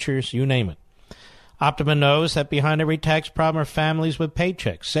owners, teachers, you name it. Optima knows that behind every tax problem are families with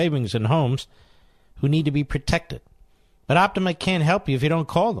paychecks, savings, and homes who need to be protected. But Optima can't help you if you don't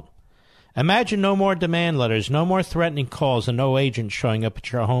call them. Imagine no more demand letters, no more threatening calls, and no agent showing up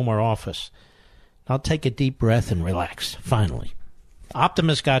at your home or office. Now take a deep breath and relax, finally.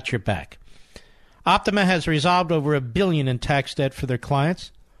 Optima's got your back. Optima has resolved over $1 billion in tax debt for their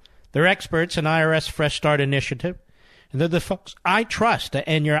clients. They're experts in IRS Fresh Start Initiative, and they're the folks I trust to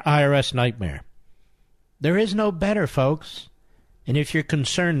end your IRS nightmare. There is no better, folks. And if you're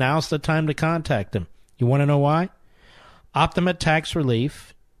concerned, now's the time to contact them. You want to know why? Optima Tax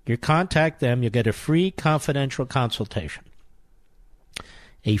Relief. You contact them, you'll get a free confidential consultation.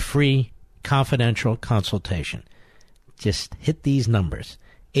 A free confidential consultation. Just hit these numbers.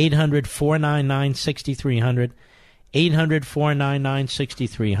 800-499-6300.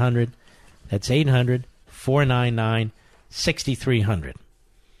 800-499-6300. That's 800-499-6300.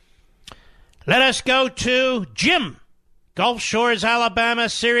 Let us go to Jim. Gulf Shores, Alabama,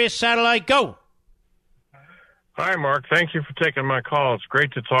 Sirius Satellite, go. Hi, Mark. Thank you for taking my call. It's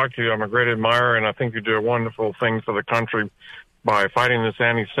great to talk to you. I'm a great admirer, and I think you do a wonderful thing for the country by fighting this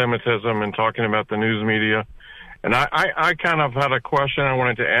anti-Semitism and talking about the news media. And I kind of had a question I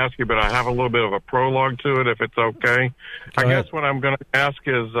wanted to ask you, but I have a little bit of a prologue to it, if it's okay. I guess what I'm going to ask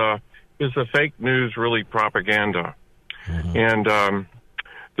is the fake news really propaganda? Mm-hmm. And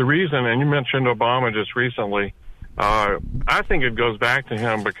the reason, and you mentioned Obama just recently, I think it goes back to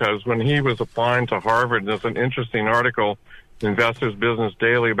him because when he was applying to Harvard, there's an interesting article Investors Business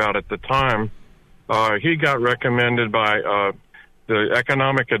Daily about at the time. He got recommended by the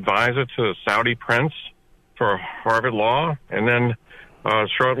economic advisor to the Saudi prince for Harvard Law, and then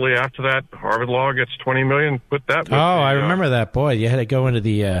shortly after that, Harvard Law gets $20 million. Put that. With I remember that. Boy, you had to go into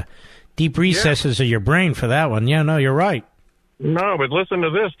the deep recesses of your brain for that one. Yeah, no, you're right. No, but listen to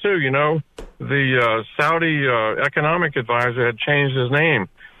this too. You know, the Saudi economic advisor had changed his name.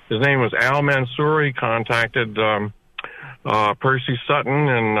 His name was Al Mansour. He contacted Percy Sutton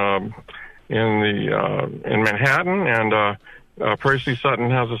in Manhattan, and Percy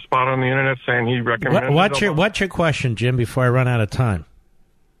Sutton has a spot on the internet saying he recommended. What's your question, Jim? Before I run out of time.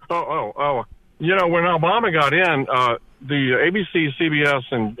 Oh! You know, when Obama got in, the ABC, CBS,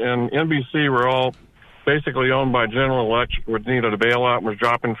 and NBC were all basically owned by General Electric, which needed a bailout, was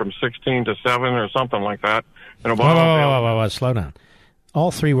dropping from 16 to 7 or something like that. And Obama whoa, slow down.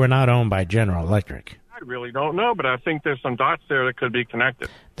 All three were not owned by General Electric. I really don't know, but I think there's some dots there that could be connected.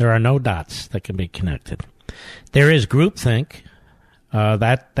 There are no dots that can be connected. There is groupthink.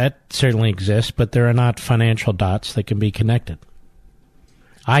 That certainly exists, but there are not financial dots that can be connected.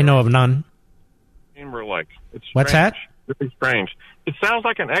 I know of none. Chamber-like. It's strange. What's that? Really strange. It sounds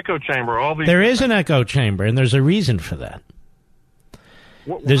like an echo chamber. There is an echo chamber, and there's a reason for that.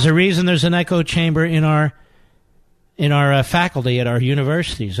 There's a reason there's an echo chamber in our faculty at our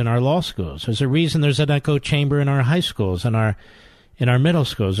universities, in our law schools. There's a reason there's an echo chamber in our high schools, in our middle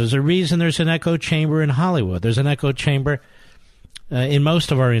schools. There's a reason there's an echo chamber in Hollywood. There's an echo chamber in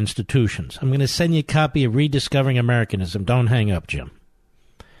most of our institutions. I'm going to send you a copy of Rediscovering Americanism. Don't hang up, Jim.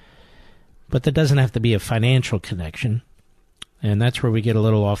 But there doesn't have to be a financial connection, and that's where we get a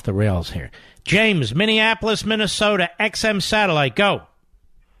little off the rails here. James, Minneapolis, Minnesota, XM Satellite, go.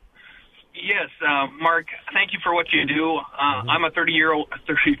 Yes, Mark, thank you for what you do. I'm a 30-year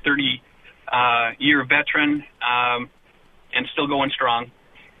veteran and still going strong.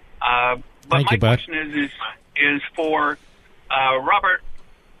 But my question is for Robert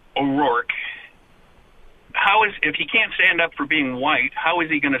O'Rourke. If he can't stand up for being white, how is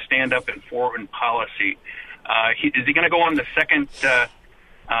he going to stand up in foreign policy? Is he going to go on the second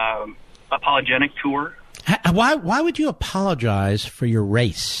apologetic tour? Why would you apologize for your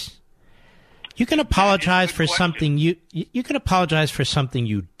race? You can apologize for something you can apologize for something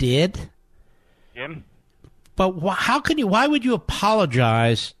you did. Jim? But why would you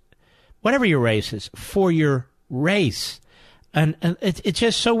apologize, whatever your race is, for your race? And it's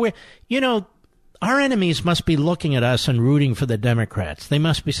just so weird. You know, our enemies must be looking at us and rooting for the Democrats. They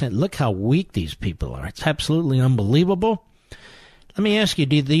must be saying, look how weak these people are. It's absolutely unbelievable. Let me ask you,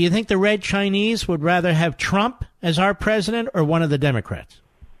 do you think the Red Chinese would rather have Trump as our president or one of the Democrats?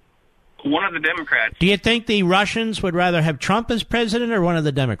 One of the Democrats. Do you think the Russians would rather have Trump as president or one of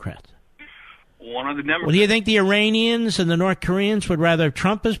the Democrats? One of the Democrats. Well, do you think the Iranians and the North Koreans would rather have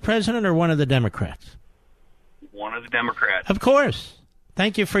Trump as president or one of the Democrats? One of the Democrats. Of course.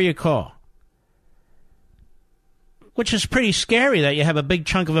 Thank you for your call. Which is pretty scary that you have a big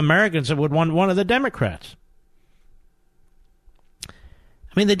chunk of Americans that would want one of the Democrats. I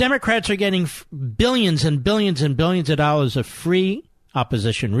mean, the Democrats are getting billions and billions and billions of dollars of free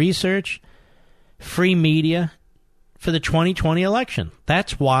opposition research, free media for the 2020 election.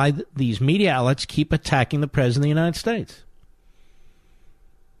 That's why these media outlets keep attacking the President of the United States.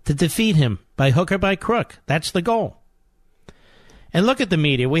 To defeat him by hook or by crook. That's the goal. And look at the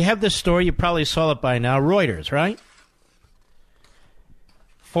media. We have this story. You probably saw it by now. Reuters, right?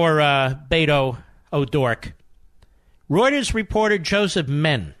 For Beto O'Rourke. Reuters reporter Joseph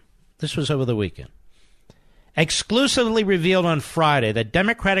Menn, this was over the weekend, exclusively revealed on Friday that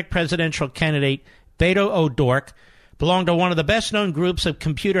Democratic presidential candidate Beto O'Rourke belonged to one of the best-known groups of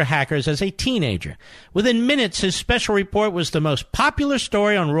computer hackers as a teenager. Within minutes, his special report was the most popular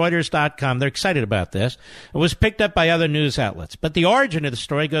story on Reuters.com. They're excited about this. It was picked up by other news outlets. But the origin of the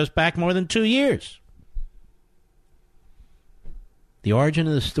story goes back more than 2 years. The origin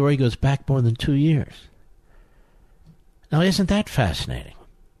of the story goes back more than 2 years. Now, isn't that fascinating?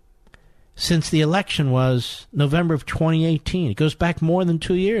 Since the election was November of 2018, it goes back more than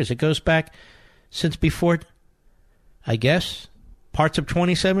 2 years. It goes back since before, I guess, parts of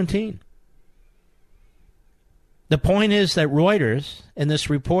 2017. The point is that Reuters and this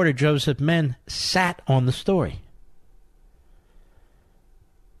reporter, Joseph Menn, sat on the story.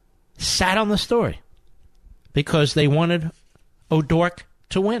 Sat on the story because they wanted O'Rourke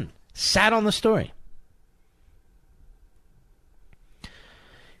to win. Sat on the story.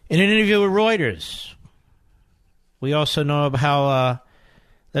 In an interview with Reuters, we also know of how,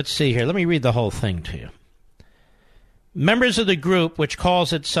 let's see here, let me read the whole thing to you. Members of the group, which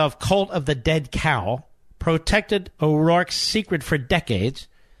calls itself Cult of the Dead Cow, protected O'Rourke's secret for decades,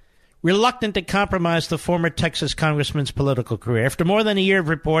 reluctant to compromise the former Texas congressman's political career. After more than a year of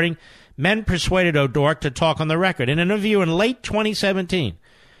reporting, men persuaded O'Rourke to talk on the record. In an interview in late 2017,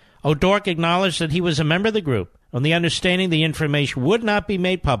 O'Rourke acknowledged that he was a member of the group on the understanding the information would not be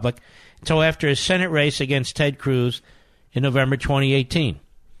made public until after his Senate race against Ted Cruz in November 2018.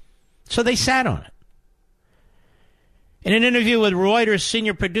 So they sat on it. In an interview with Reuters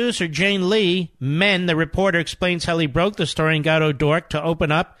senior producer Jane Lee, the reporter explains how he broke the story and got O'Rourke to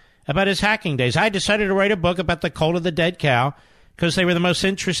open up about his hacking days. I decided to write a book about the cult of the dead cow because they were the most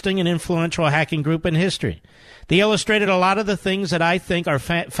interesting and influential hacking group in history. They illustrated a lot of the things that I think are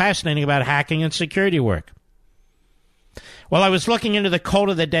fascinating about hacking and security work. While I was looking into the cult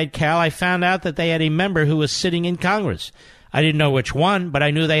of the dead cow, I found out that they had a member who was sitting in Congress. I didn't know which one, but I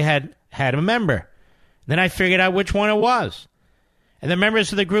knew they had a member. Then I figured out which one it was. And the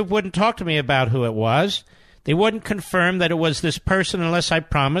members of the group wouldn't talk to me about who it was. They wouldn't confirm that it was this person unless I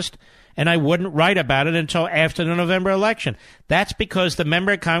promised, and I wouldn't write about it until after the November election. That's because the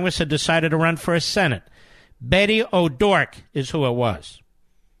member of Congress had decided to run for a Senate. Betty O'Rourke is who it was.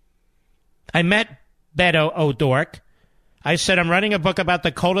 I met Beto O'Rourke. I said, I'm writing a book about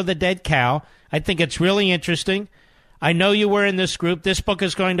the cult of the dead cow. I think it's really interesting. I know you were in this group. This book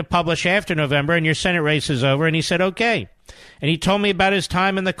is going to publish after November, and your Senate race is over. And he said, okay. And he told me about his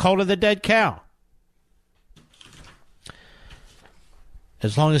time in the cult of the dead cow.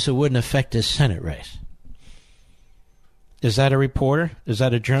 As long as it wouldn't affect his Senate race. Is that a reporter? Is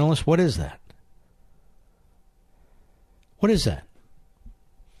that a journalist? What is that? What is that?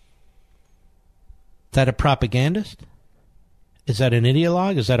 Is that a propagandist? Is that an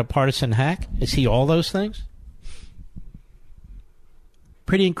ideologue? Is that a partisan hack? Is he all those things?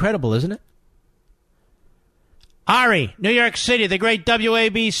 Pretty incredible, isn't it? Ari, New York City, the great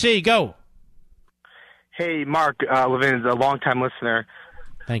WABC. Go. Hey, Mark Levin is a longtime listener.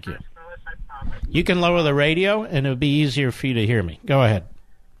 Thank you. You can lower the radio, and it'll be easier for you to hear me. Go ahead.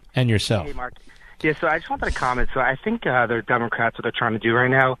 And yourself. Hey, Mark. Yeah, so I just wanted to comment. So I think the Democrats, what they're trying to do right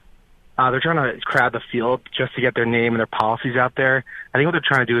now, they're trying to crowd the field just to get their name and their policies out there. I think what they're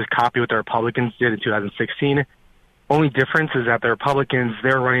trying to do is copy what the Republicans did in 2016. Only difference is that the Republicans,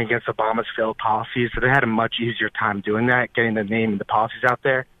 they're running against Obama's failed policies, so they had a much easier time doing that, getting the name and the policies out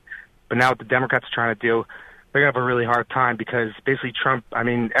there. But now what the Democrats are trying to do, they're going to have a really hard time because basically Trump, I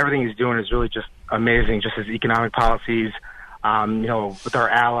mean, everything he's doing is really just amazing, just his economic policies, with our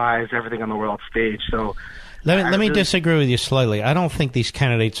allies, everything on the world stage. So let me disagree with you slightly. I don't think these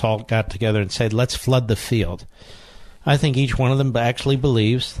candidates all got together and said, let's flood the field. I think each one of them actually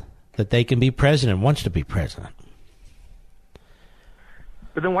believes that they can be president, wants to be president.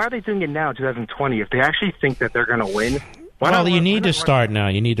 But then why are they doing it now, 2020, if they actually think that they're going to win? Well, you need to start now.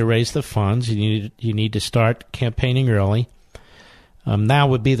 You need to raise the funds. You need to start campaigning early. Now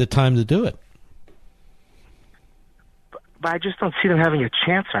would be the time to do it. But I just don't see them having a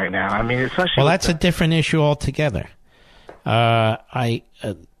chance right now. I mean, especially. Well, that's a different issue altogether. I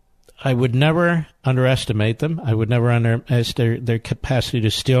would never underestimate them. I would never underestimate their capacity to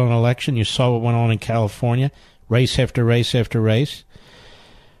steal an election. You saw what went on in California, race after race after race.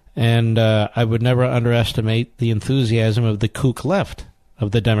 And I would never underestimate the enthusiasm of the kook left of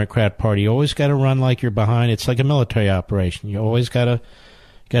the Democrat Party. You always got to run like you're behind. It's like a military operation. You always got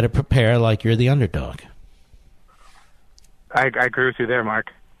to prepare like you're the underdog. I agree with you there,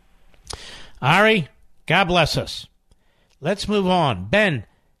 Mark. Ari, God bless us. Let's move on. Ben,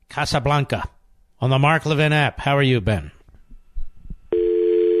 Casablanca, on the Mark Levin app. How are you, Ben?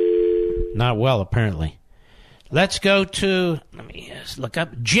 Not well, apparently. Let's go to, let me look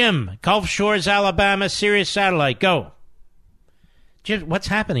up, Jim, Gulf Shores, Alabama, Sirius Satellite. Go. Jim, what's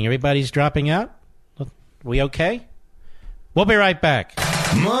happening? Everybody's dropping out? We okay? We'll be right back.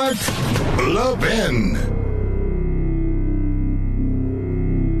 Mark Levin.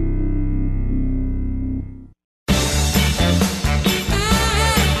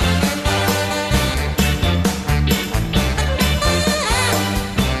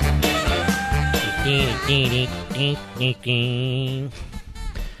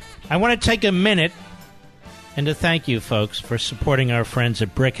 I want to take a minute and to thank you folks for supporting our friends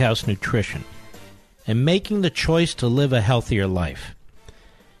at Brickhouse Nutrition and making the choice to live a healthier life.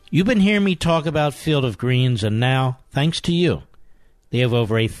 You've been hearing me talk about Field of Greens, and now, thanks to you, they have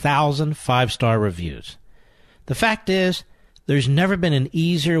over 1,000 5-star reviews. The fact is, there's never been an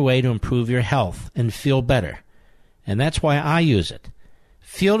easier way to improve your health and feel better, and that's why I use it.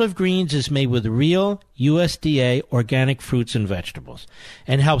 Field of Greens is made with real USDA organic fruits and vegetables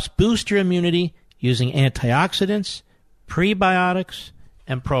and helps boost your immunity using antioxidants, prebiotics,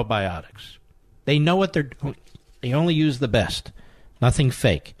 and probiotics. They know what they're doing. They only use the best. Nothing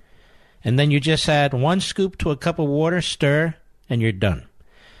fake. And then you just add 1 scoop to a cup of water, stir, and you're done.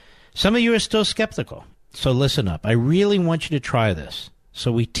 Some of you are still skeptical, so listen up. I really want you to try this.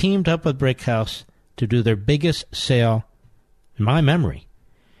 So we teamed up with Brickhouse to do their biggest sale in my memory.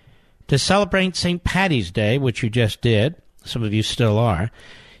 To celebrate St. Paddy's Day, which you just did, some of you still are,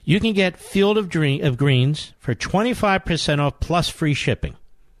 you can get Field of Greens for 25% off plus free shipping.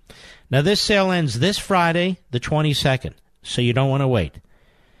 Now, this sale ends this Friday, the 22nd, so you don't want to wait.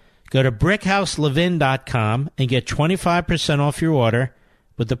 Go to BrickhouseLevin.com and get 25% off your order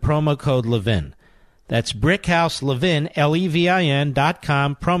with the promo code Levin. That's BrickhouseLevin,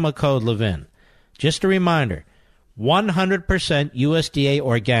 Levin.com, promo code Levin. Just a reminder, 100% USDA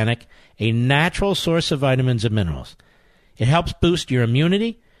organic, a natural source of vitamins and minerals. It helps boost your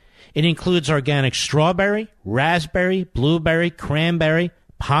immunity. It includes organic strawberry, raspberry, blueberry, cranberry,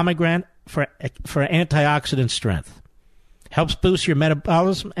 pomegranate for antioxidant strength. Helps boost your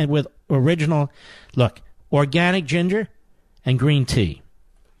metabolism and with original, organic ginger and green tea.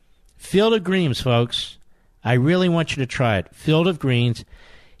 Field of Greens, folks. I really want you to try it. Field of Greens.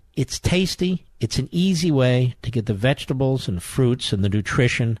 It's tasty. It's an easy way to get the vegetables and fruits and the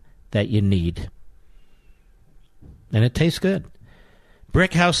nutrition that you need. And it tastes good.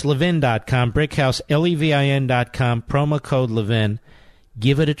 BrickhouseLevin.com, BrickhouseLevin.com, promo code Levin.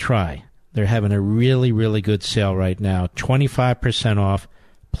 Give it a try. They're having a really, really good sale right now. 25% off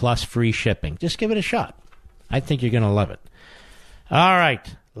plus free shipping. Just give it a shot. I think you're going to love it. All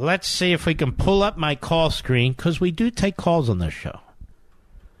right. Let's see if we can pull up my call screen, because we do take calls on this show.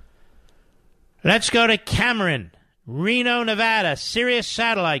 Let's go to Cameron, Reno, Nevada, Sirius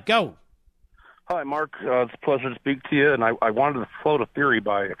Satellite. Go. Hi, Mark. It's a pleasure to speak to you, and I wanted to float a theory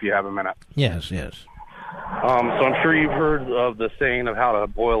by if you have a minute. Yes. So I'm sure you've heard of the saying of how to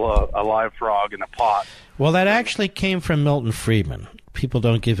boil a live frog in a pot. Well, that actually came from Milton Friedman. People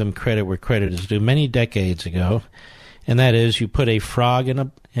don't give him credit where credit is due, many decades ago. And that is, you put a frog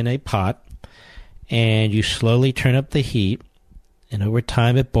in a pot, and you slowly turn up the heat, and over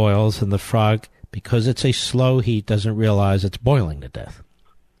time it boils, and the frog, because it's a slow heat, doesn't realize it's boiling to death.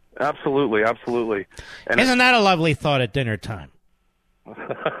 Absolutely. And isn't that a lovely thought at dinner time?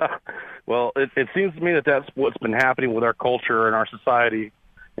 Well, it seems to me that that's what's been happening with our culture and our society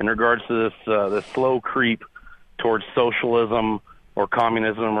in regards to this slow creep towards socialism or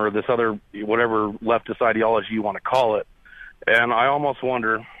communism or this other, whatever leftist ideology you want to call it. And I almost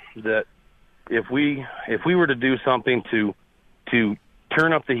wonder that if we were to do something to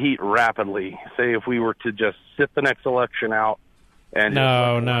turn up the heat rapidly, say if we were to just sit the next election out and...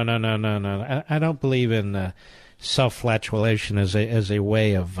 No. I don't believe in self-flatulation as a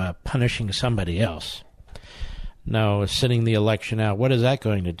way of punishing somebody else. No, sitting the election out. What is that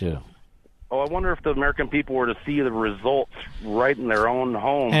going to do? Oh, I wonder if the American people were to see the results right in their own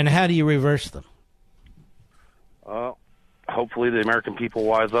home. And how do you reverse them? Hopefully the American people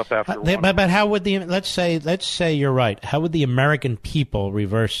wise up after but how would let's say you're right. How would the American people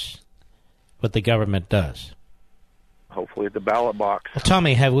reverse what the government does? Hopefully at the ballot box. Well, tell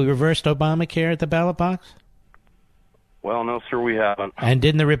me, have we reversed Obamacare at the ballot box? Well, no, sir, we haven't. And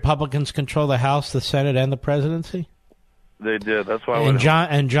didn't the Republicans control the House, the Senate, and the presidency? They did. That's why. And John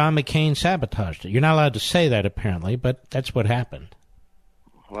McCain sabotaged it. You're not allowed to say that, apparently, but that's what happened.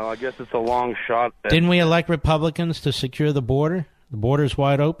 Well, I guess it's a long shot. Didn't we elect Republicans to secure the border? The border's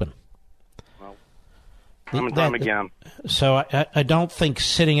wide open. Well, time again. So I don't think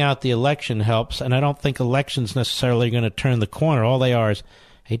sitting out the election helps, and I don't think elections necessarily going to turn the corner. All they are is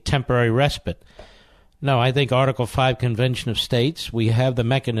a temporary respite. No, I think Article 5 Convention of States, we have the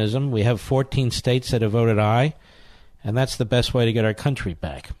mechanism. We have 14 states that have voted aye, and that's the best way to get our country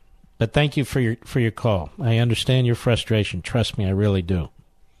back. But thank you for your call. I understand your frustration. Trust me, I really do.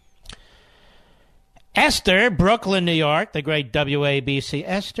 Esther, Brooklyn, New York, the great WABC.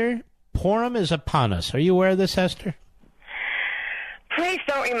 Esther, Purim is upon us. Are you aware of this, Esther? Please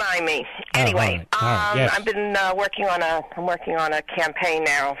don't remind me. Anyway, all right. Yes. I've been working on a campaign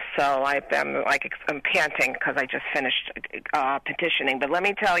now, so I'm panting because I just finished petitioning. But let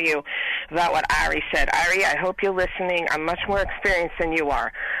me tell you about what Ari said. Ari, I hope you're listening. I'm much more experienced than you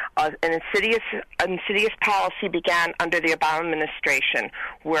are. An insidious policy began under the Obama administration,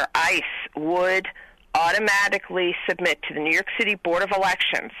 where ICE would automatically submit to the New York City Board of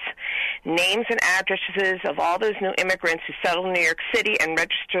Elections names and addresses of all those new immigrants who settled in New York City and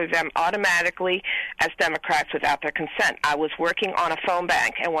register them automatically as Democrats without their consent. I was working on a phone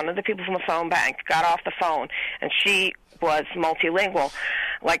bank, and one of the people from the phone bank got off the phone, and she was multilingual.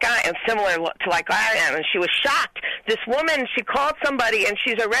 like I am, similar to like I am, and she was shocked. This woman, she called somebody, and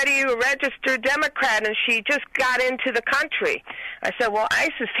she's already a registered Democrat, and she just got into the country. I said, well,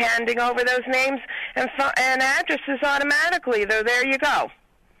 ICE is handing over those names and addresses automatically. There you go.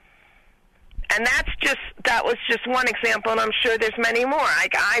 And that was just one example, and I'm sure there's many more.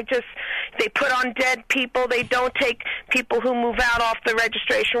 They put on dead people. They don't take people who move out off the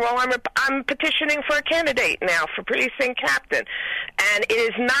registration roll. I'm petitioning for a candidate now for precinct captain, and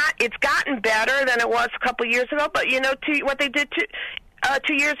it's gotten better than it was a couple years ago. But you know, what they did 2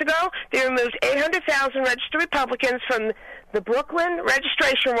 years ago, they removed 800,000 registered Republicans from the Brooklyn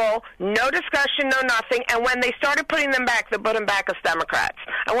registration roll, no discussion, no nothing, and when they started putting them back, they put them back as Democrats.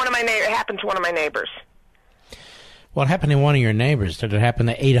 And it happened to one of my neighbors. What happened to one of your neighbors? Did it happen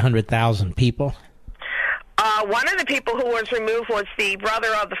to 800,000 people? One of the people who was removed was the brother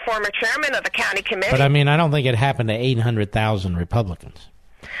of the former chairman of the county committee. But, I mean, I don't think it happened to 800,000 Republicans.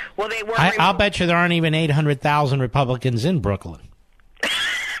 Well, they were. I'll bet you there aren't even 800,000 Republicans in Brooklyn.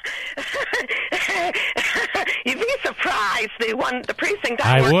 You'd be surprised. The precinct.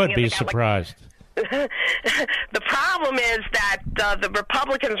 I would be surprised. The problem is that the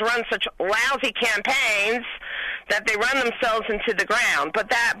Republicans run such lousy campaigns that they run themselves into the ground.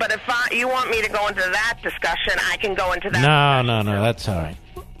 But if you want me to go into that discussion, I can go into that. No, that's all right.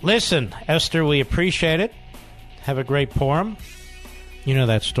 Listen, Esther, we appreciate it. Have a great Purim. You know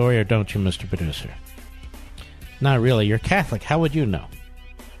that story, or don't you, Mr. Producer? Not really. You're Catholic. How would you know?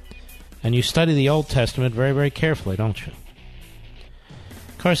 And you study the Old Testament very, very carefully, don't you?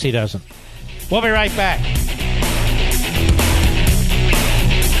 Of course he doesn't. We'll be right back.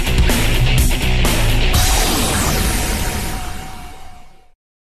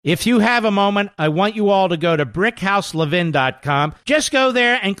 If you have a moment, I want you all to go to BrickhouseLevin.com. Just go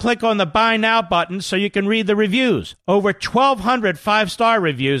there and click on the Buy Now button so you can read the reviews. Over 1,200 five-star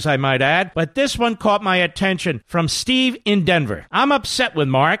reviews, I might add, but this one caught my attention from Steve in Denver. I'm upset with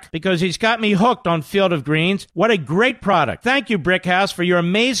Mark because he's got me hooked on Field of Greens. What a great product. Thank you, Brickhouse, for your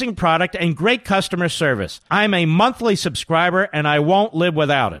amazing product and great customer service. I'm a monthly subscriber, and I won't live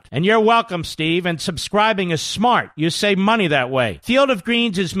without it. And you're welcome, Steve, and subscribing is smart. You save money that way. Field of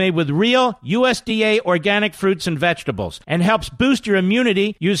Greens is made with real USDA organic fruits and vegetables and helps boost your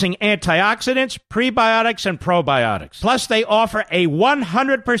immunity using antioxidants, prebiotics, and probiotics. Plus, they offer a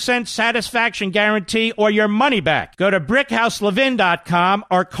 100% satisfaction guarantee or your money back. Go to BrickhouseLevin.com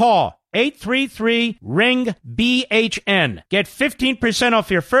or call 833-RING-BHN. Get 15% off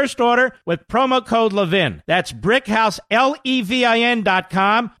your first order with promo code Levin. That's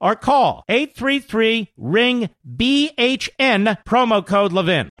BrickhouseLevin.com or call 833-RING-BHN, promo code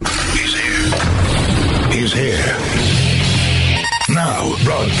Levin. He's here. Now,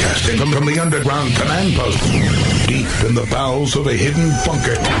 broadcasting from the underground command post, deep in the bowels of a hidden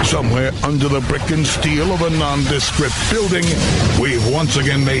bunker, somewhere under the brick and steel of a nondescript building, we've once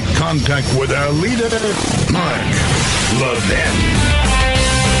again made contact with our leader, Mark Levin.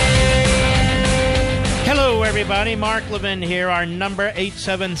 Hello, everybody. Mark Levin here. Our number,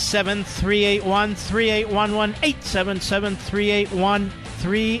 877-381-3811,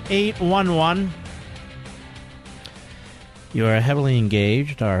 877-381-3811. You are heavily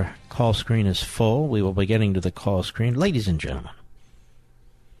engaged. Our call screen is full. We will be getting to the call screen. Ladies and gentlemen,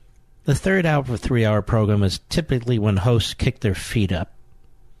 the third hour of a 3-hour program is typically when hosts kick their feet up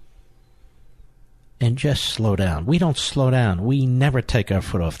and just slow down. We don't slow down. We never take our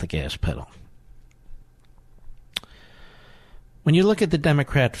foot off the gas pedal. When you look at the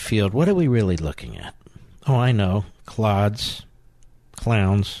Democrat field, what are we really looking at? Oh, I know. Clods,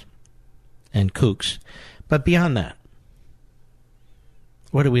 clowns, and kooks. But beyond that,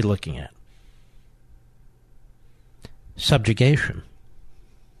 what are we looking at? Subjugation.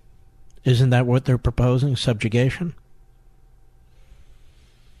 Isn't that what they're proposing? Subjugation?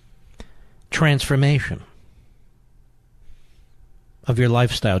 Transformation of your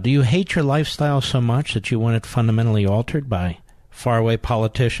lifestyle. Do you hate your lifestyle so much that you want it fundamentally altered by faraway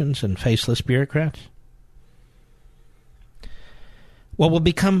politicians and faceless bureaucrats? What will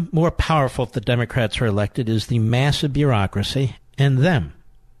become more powerful if the Democrats are elected is the massive bureaucracy and them.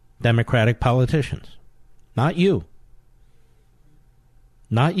 Democratic politicians. Not you.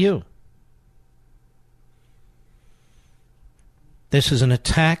 Not you. This is an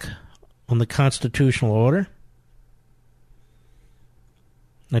attack on the constitutional order.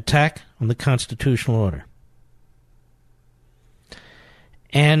 An attack on the constitutional order.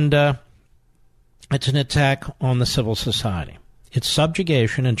 And it's an attack on the civil society. It's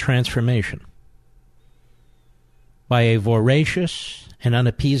subjugation and transformation by a voracious and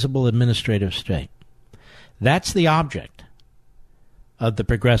unappeasable administrative state. That's the object of the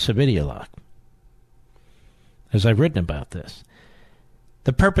progressive ideologue, as I've written about this.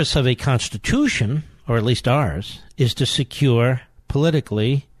 The purpose of a constitution, or at least ours, is to secure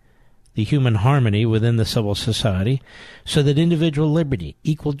politically the human harmony within the civil society so that individual liberty,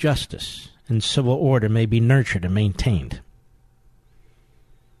 equal justice, and civil order may be nurtured and maintained.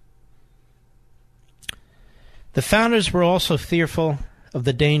 The founders were also fearful of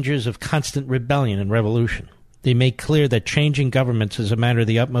the dangers of constant rebellion and revolution. They made clear that changing governments is a matter of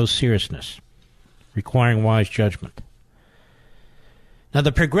the utmost seriousness, requiring wise judgment. Now,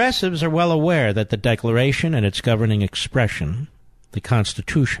 the progressives are well aware that the Declaration and its governing expression, the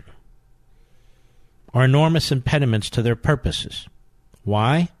Constitution, are enormous impediments to their purposes.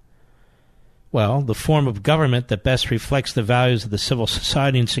 Why? Well, the form of government that best reflects the values of the civil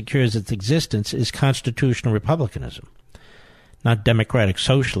society and secures its existence is constitutional republicanism, not democratic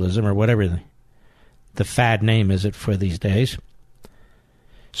socialism or whatever the fad name is it for these days.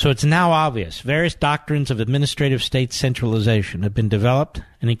 So it's now obvious various doctrines of administrative state centralization have been developed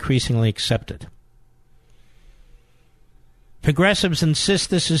and increasingly accepted. Progressives insist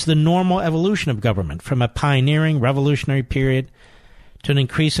this is the normal evolution of government from a pioneering revolutionary period to an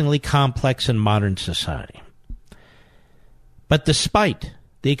increasingly complex and modern society. But despite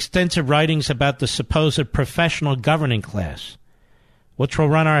the extensive writings about the supposed professional governing class, which will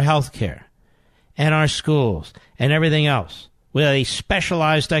run our health care and our schools and everything else, with a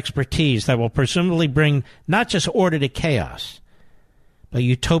specialized expertise that will presumably bring not just order to chaos, but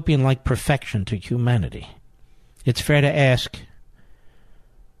utopian-like perfection to humanity, it's fair to ask,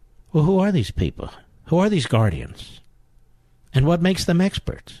 well, who are these people? Who are these guardians? And what makes them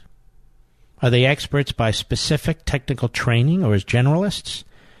experts? Are they experts by specific technical training or as generalists?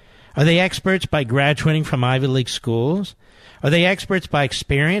 Are they experts by graduating from Ivy League schools? Are they experts by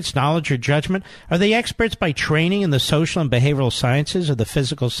experience, knowledge, or judgment? Are they experts by training in the social and behavioral sciences or the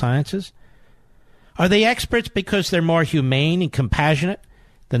physical sciences? Are they experts because they're more humane and compassionate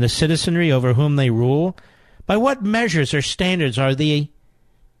than the citizenry over whom they rule? By what measures or standards are the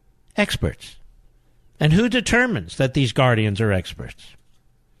experts? And who determines that these guardians are experts?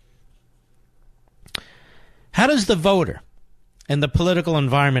 How does the voter and the political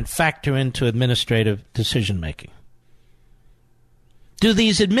environment factor into administrative decision-making? Do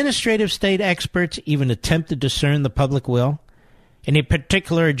these administrative state experts even attempt to discern the public will in a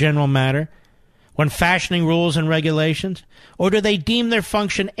particular or general matter when fashioning rules and regulations? Or do they deem their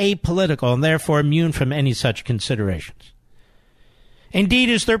function apolitical and therefore immune from any such considerations? Indeed,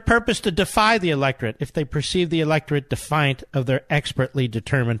 is their purpose to defy the electorate if they perceive the electorate defiant of their expertly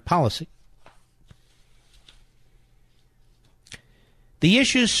determined policy? The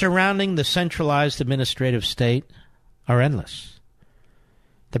issues surrounding the centralized administrative state are endless.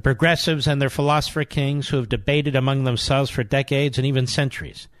 The progressives and their philosopher kings who have debated among themselves for decades and even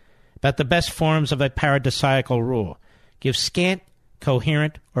centuries about the best forms of a paradisiacal rule give scant,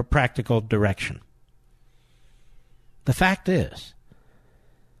 coherent, or practical direction. The fact is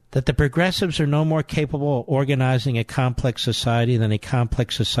that the progressives are no more capable of organizing a complex society than a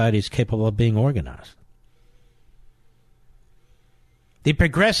complex society is capable of being organized. The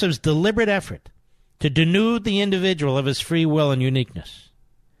progressives' deliberate effort to denude the individual of his free will and uniqueness,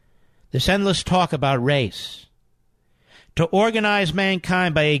 this endless talk about race, to organize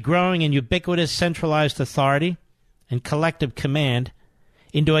mankind by a growing and ubiquitous centralized authority and collective command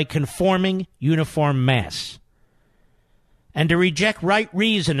into a conforming, uniform mass, and to reject right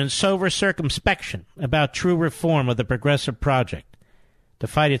reason and sober circumspection about true reform of the progressive project to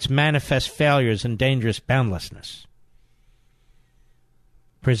fight its manifest failures and dangerous boundlessness,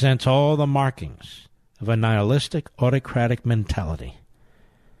 presents all the markings of a nihilistic, autocratic mentality.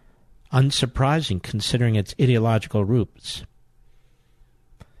 Unsurprising considering its ideological roots.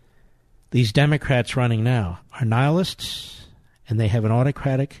 These Democrats running now are nihilists, and they have an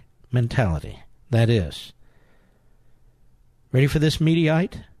autocratic mentality. That is, ready for this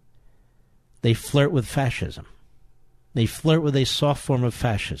Mediaite? They flirt with fascism. They flirt with a soft form of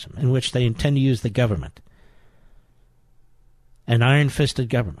fascism in which they intend to use the government, an iron-fisted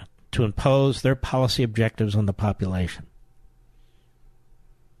government, to impose their policy objectives on the population.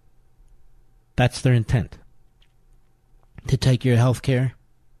 That's their intent. To take your health care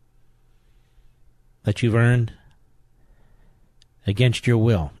that you've earned against your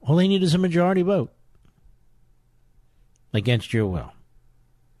will. All they need is a majority vote against your will.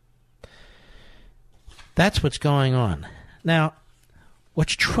 That's what's going on. Now,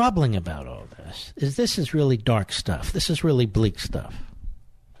 what's troubling about all this is really dark stuff. This is really bleak stuff.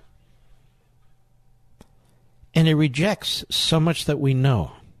 And it rejects so much that we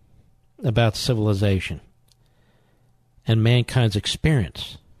know about civilization. and mankind's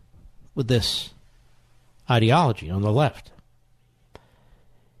experience with this ideology on the left.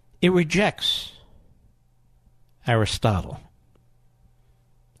 It rejects Aristotle,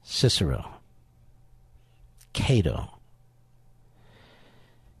 Cicero, Cato,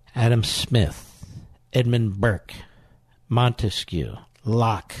 Adam Smith, Edmund Burke, Montesquieu,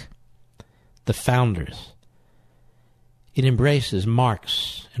 Locke, the founders. It embraces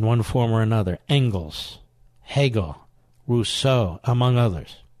Marx in one form or another, Engels, Hegel, Rousseau, among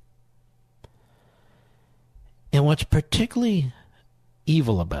others. And what's particularly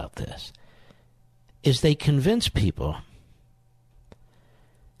evil about this is they convince people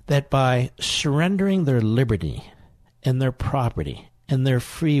that by surrendering their liberty and their property and their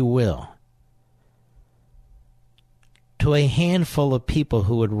free will to a handful of people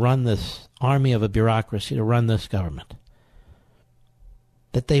who would run this army of a bureaucracy to run this government,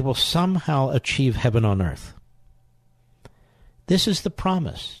 that they will somehow achieve heaven on earth. This is the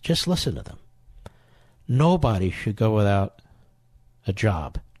promise. Just listen to them. Nobody should go without a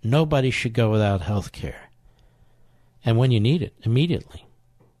job. Nobody should go without health care. And when you need it, immediately.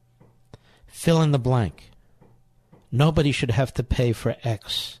 Fill in the blank. Nobody should have to pay for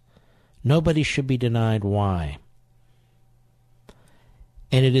X. Nobody should be denied Y.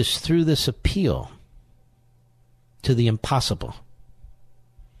 And it is through this appeal to the impossible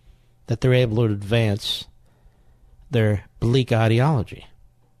that they're able to advance their bleak ideology.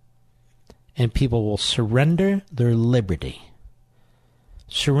 And people will surrender their liberty,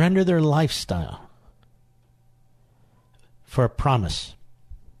 surrender their lifestyle for a promise.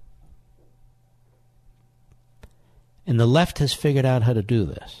 And the left has figured out how to do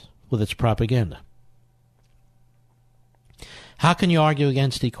this with its propaganda. How can you argue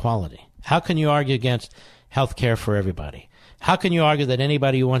against equality? How can you argue against health care for everybody? How can you argue that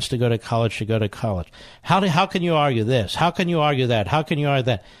anybody who wants to go to college should go to college? How can you argue this? How can you argue that? How can you argue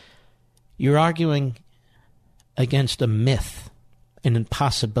that? You're arguing against a myth, an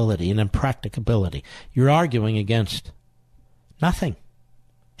impossibility, an impracticability. You're arguing against nothing,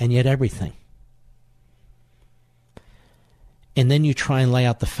 and yet everything. And then you try and lay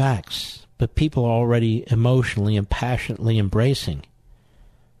out the facts, but people are already emotionally and passionately embracing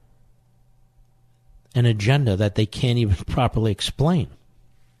an agenda that they can't even properly explain.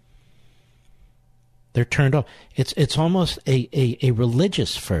 They're turned off. It's almost a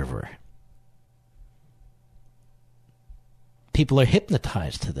religious fervor. People are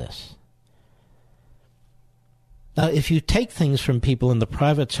hypnotized to this. Now, if you take things from people in the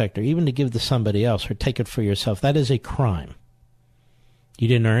private sector, even to give to somebody else or take it for yourself, that is a crime. You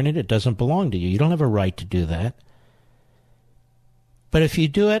didn't earn it. It doesn't belong to you. You don't have a right to do that. But if you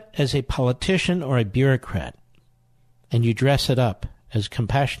do it as a politician or a bureaucrat, and you dress it up as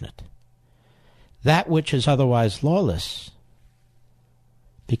compassionate, that which is otherwise lawless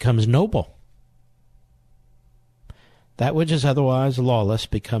becomes noble. That which is otherwise lawless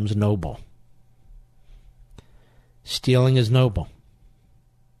becomes noble. Stealing is noble.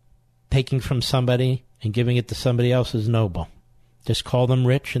 Taking from somebody and giving it to somebody else is noble. Just call them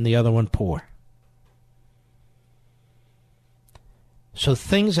rich and the other one poor. So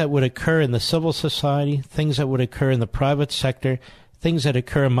things that would occur in the civil society, things that would occur in the private sector, things that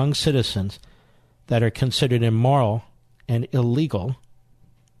occur among citizens that are considered immoral and illegal,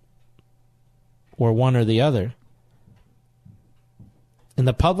 or one or the other, in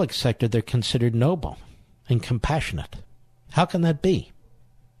the public sector they're considered noble and compassionate. How can that be?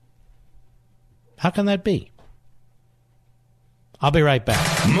 How can that be? I'll be right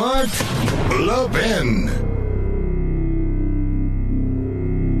back. Mark Levin.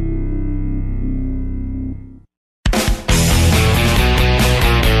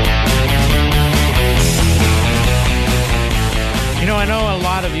 You know, I know a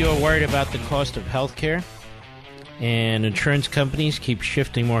lot of you are worried about the cost of health care, and insurance companies keep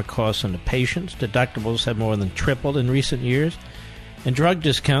shifting more costs onto patients. Deductibles have more than tripled in recent years, and drug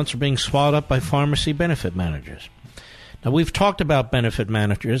discounts are being swallowed up by pharmacy benefit managers. Now, we've talked about benefit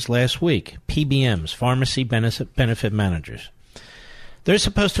managers last week, PBMs, pharmacy benefit managers. They're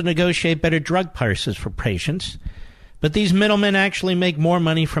supposed to negotiate better drug prices for patients, but these middlemen actually make more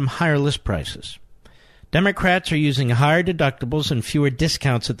money from higher list prices. Democrats are using higher deductibles and fewer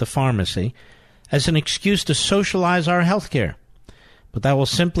discounts at the pharmacy as an excuse to socialize our health care, but that will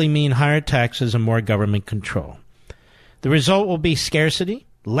simply mean higher taxes and more government control. The result will be scarcity,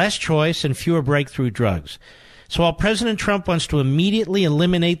 less choice, and fewer breakthrough drugs. So while President Trump wants to immediately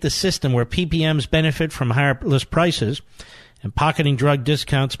eliminate the system where PBMs benefit from higher list prices and pocketing drug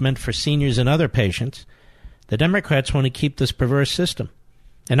discounts meant for seniors and other patients, the Democrats want to keep this perverse system.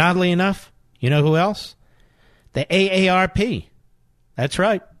 And oddly enough, you know who else? The AARP. That's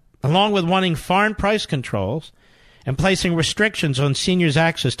right. Along with wanting foreign price controls and placing restrictions on seniors'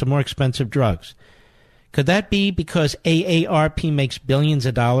 access to more expensive drugs. Could that be because AARP makes billions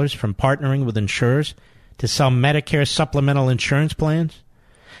of dollars from partnering with insurers to sell Medicare supplemental insurance plans?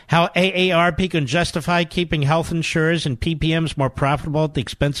 How AARP can justify keeping health insurers and PPMs more profitable at the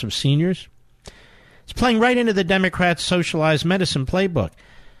expense of seniors? It's playing right into the Democrats' socialized medicine playbook.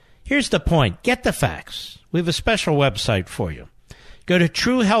 Here's the point. Get the facts. We have a special website for you. Go to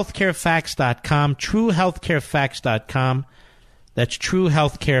truehealthcarefacts.com, truehealthcarefacts.com. That's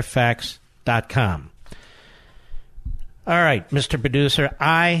truehealthcarefacts.com. All right, Mr. Producer,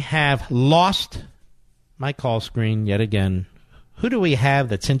 I have lost my call screen yet again. Who do we have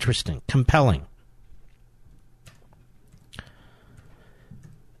that's interesting, compelling?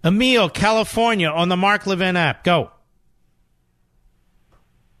 Emil, California, on the Mark Levin app. Go.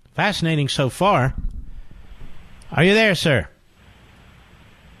 Fascinating so far. Are you there, sir?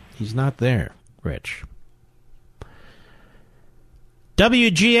 He's not there, Rich.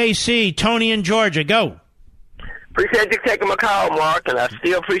 WGAC, Tony in Georgia. Go. Appreciate you taking my call, Mark, and I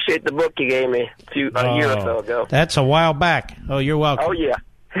still appreciate the book you gave me a year or so ago. That's a while back. Oh, you're welcome. Oh, yeah.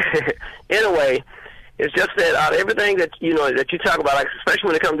 Anyway, it's just that everything that you talk about, like, especially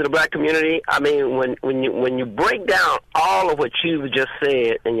when it comes to the black community. I mean, when you break down all of what you've just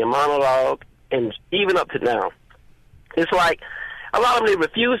said in your monologue, and even up to now, it's like a lot of them, they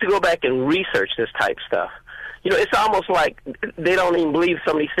refuse to go back and research this type of stuff. It's almost like they don't even believe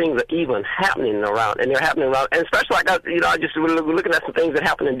some of these things are even happening around, and they're happening around. And especially like, I just we're looking at some things that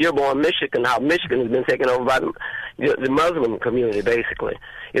happened in Dearborn, Michigan, how Michigan has been taken over by the Muslim community, basically.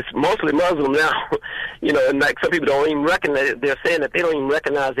 It's mostly Muslim now, and like some people don't even recognize, they're saying that they don't even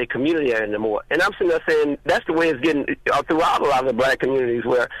recognize their community anymore. And I'm sitting there saying that's the way it's getting throughout a lot of the black communities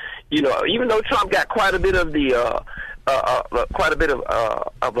where, even though Trump got quite a bit of the,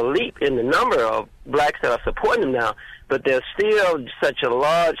 of a leap in the number of blacks that are supporting him now, but there's still such a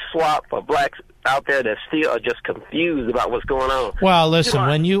large swath of blacks out there that still are just confused about what's going on. Well, listen,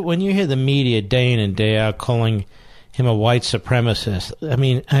 when you hear the media day in and day out calling him a white supremacist,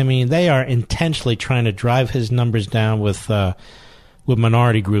 I mean they are intentionally trying to drive his numbers down with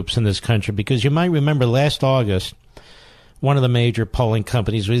minority groups in this country, because you might remember last August, one of the major polling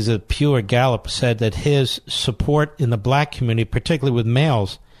companies, was a Pure Gallup, said that his support in the black community, particularly with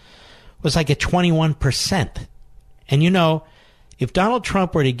males, was like at 21%. And if Donald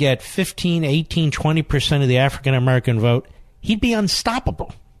Trump were to get 15, 18, 20% of the African-American vote, he'd be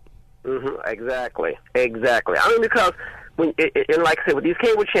unstoppable. Mm-hmm, exactly. I mean, because, and like I said, with these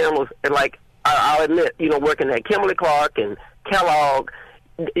cable channels, and like I'll admit, working at Kimberly Clark and Kellogg,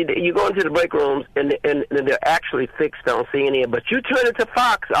 you go into the break rooms and they're actually fixed on CNN, but you turn it to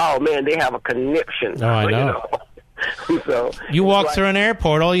Fox, oh man, they have a conniption. Oh, I know. So you walk through an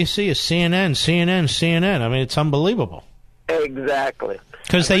airport, all you see is CNN. I mean, it's unbelievable. Exactly.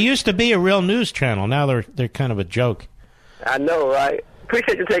 Because they used to be a real news channel. Now they're kind of a joke. I know, right?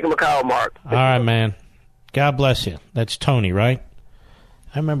 Appreciate you taking my call, Mark. All right, man. God bless you. That's Tony, right?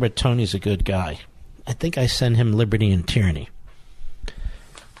 I remember Tony's a good guy. I think I sent him Liberty and Tyranny.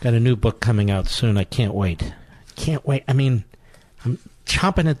 Got a new book coming out soon. I can't wait. I mean, I'm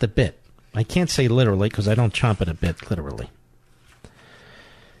chomping at the bit. I can't say literally because I don't chomp at a bit literally.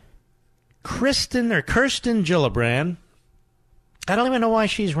 Kirsten Gillibrand, I don't even know why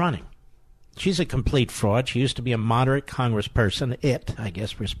she's running. She's a complete fraud. She used to be a moderate congressperson, I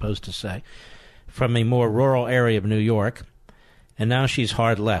guess we're supposed to say, from a more rural area of New York, and now she's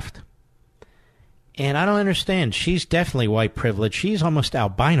hard left. And I don't understand. She's definitely white privilege. She's almost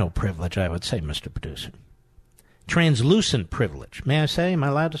albino privilege, I would say, Mr. Producer. Translucent privilege. May I say? Am I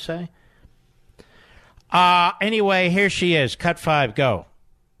allowed to say? Anyway, here she is. Cut 5, go.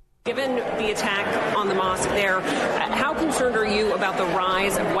 Given the attack on the mosque there, how concerned are you about the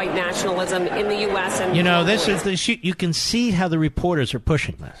rise of white nationalism in the U.S.? And this is the you can see how the reporters are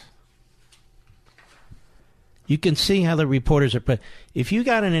pushing this. You can see how the reporters are if you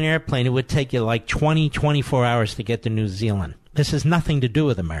got in an airplane, it would take you like 20, 24 hours to get to New Zealand. This has nothing to do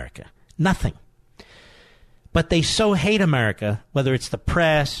with America. Nothing. But they so hate America, whether it's the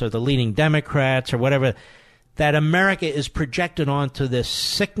press or the leading Democrats or whatever, that America is projected onto this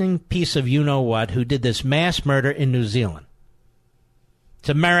sickening piece of you-know-what who did this mass murder in New Zealand. It's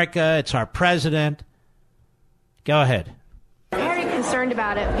America. It's our president. Go ahead. Very concerned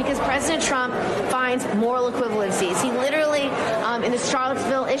about it because President Trump finds moral equivalencies. He literally, in the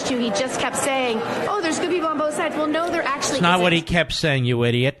Charlottesville issue, he just kept saying, oh, there's good people on both sides. Well, no, there actually It's not isn't. what he kept saying, you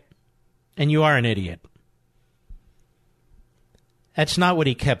idiot. And you are an idiot. That's not what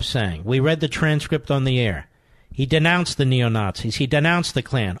he kept saying. We read the transcript on the air. He denounced the neo-Nazis. He denounced the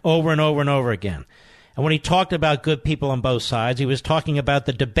Klan over and over and over again. And when he talked about good people on both sides, he was talking about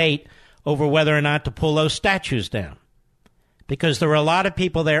the debate over whether or not to pull those statues down. Because there were a lot of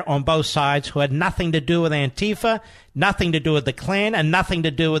people there on both sides who had nothing to do with Antifa, nothing to do with the Klan, and nothing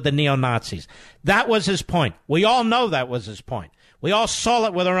to do with the neo-Nazis. That was his point. We all know that was his point. We all saw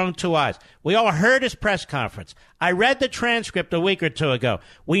it with our own two eyes. We all heard his press conference. I read the transcript a week or two ago.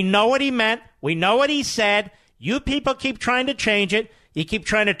 We know what he meant. We know what he said. You people keep trying to change it. You keep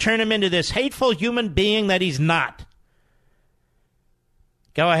trying to turn him into this hateful human being that he's not.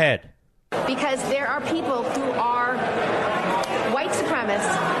 Go ahead. Because there are people who are white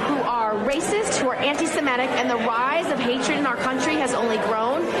supremacists, who are racist, who are anti-Semitic, and the rise of hatred in our country has only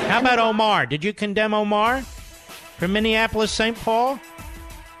grown. How about Omar? Did you condemn Omar from Minneapolis, St. Paul?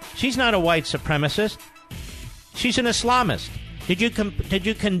 She's not a white supremacist. She's an Islamist. Did you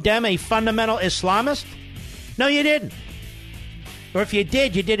condemn a fundamental Islamist? No, you didn't. Or if you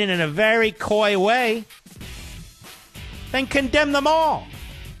did it in a very coy way. Then condemn them all,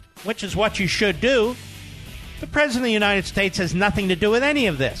 which is what you should do. The President of the United States has nothing to do with any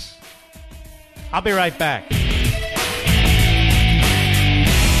of this. I'll be right back.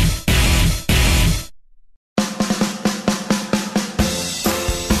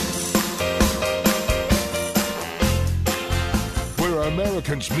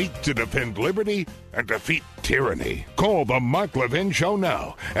 Americans meet to defend liberty and defeat tyranny. Call the Mark Levin Show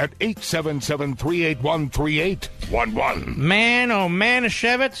now at 877-381-3811. Man, oh man,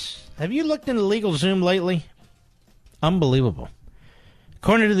 Shevitz, have you looked into LegalZoom lately? Unbelievable.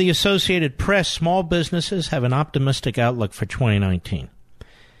 According to the Associated Press, small businesses have an optimistic outlook for 2019.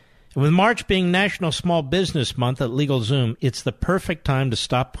 And with March being National Small Business Month at LegalZoom, it's the perfect time to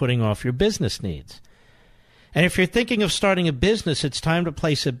stop putting off your business needs. And if you're thinking of starting a business, it's time to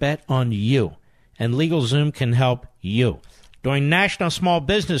place a bet on you. And LegalZoom can help you. During National Small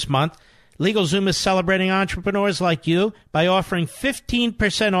Business Month, LegalZoom is celebrating entrepreneurs like you by offering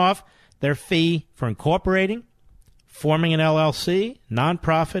 15% off their fee for incorporating, forming an LLC,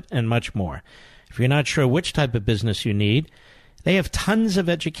 nonprofit, and much more. If you're not sure which type of business you need, they have tons of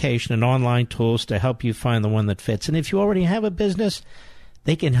education and online tools to help you find the one that fits. And if you already have a business,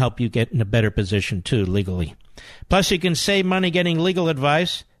 they can help you get in a better position, too, legally. Plus, you can save money getting legal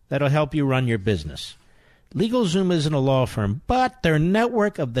advice that'll help you run your business. LegalZoom isn't a law firm, but their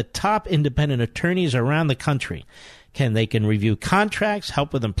network of the top independent attorneys around the country they can review contracts,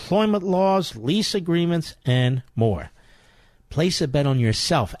 help with employment laws, lease agreements, and more. Place a bet on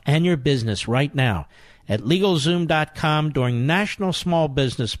yourself and your business right now at LegalZoom.com during National Small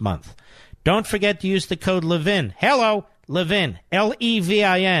Business Month. Don't forget to use the code Levin. Hello, Levin,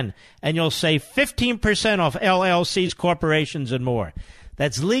 Levin, and you'll save 15% off LLCs, corporations, and more.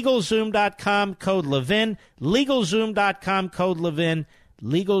 That's LegalZoom.com, code Levin, LegalZoom.com, code Levin,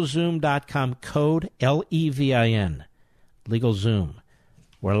 LegalZoom.com, code Levin. LegalZoom,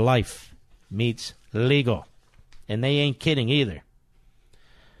 where life meets legal. And they ain't kidding either.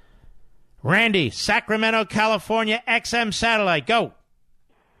 Randy, Sacramento, California, XM Satellite, go.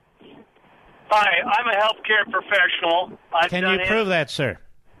 Hi, I'm a healthcare professional. Can you prove that, sir?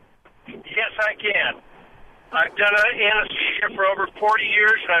 Yes, I can. I've done anesthesia for over 40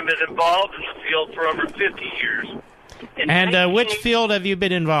 years, and I've been involved in the field for over 50 years. And which field have you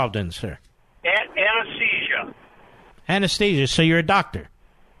been involved in, sir? Anesthesia. Anesthesia, so you're a doctor?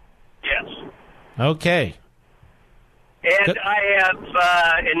 Yes. Okay. And I have,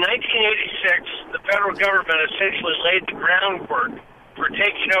 in 1986, the federal government essentially laid the groundwork for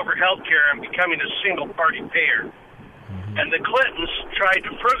taking over health care and becoming a single-party payer. And the Clintons tried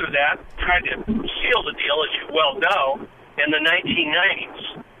to further that, tried to seal the deal, as you well know, in the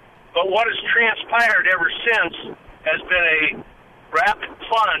 1990s. But what has transpired ever since has been a rapid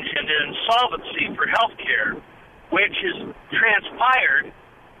plunge into insolvency for health care, which has transpired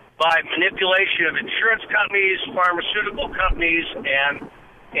by manipulation of insurance companies, pharmaceutical companies, and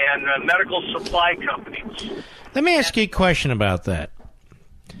medical supply companies. Let me ask you a question about that.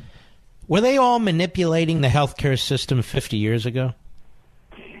 Were they all manipulating the healthcare system 50 years ago?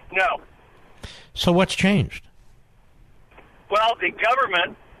 No. So what's changed? Well, the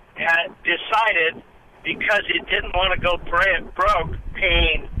government had decided, because it didn't want to go broke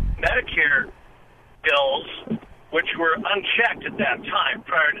paying Medicare bills, which were unchecked at that time,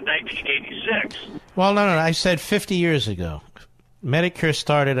 prior to 1986. Well, no, I said 50 years ago. Medicare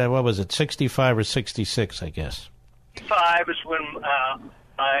started at, 65 or 66, I guess. 65 is when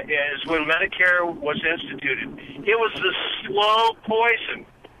Medicare was instituted. It was the slow poison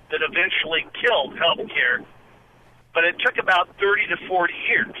that eventually killed health care, but it took about 30 to 40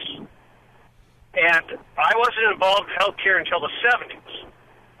 years. And I wasn't involved in health care until the 70s.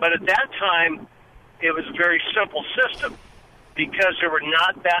 But at that time, it was a very simple system because there were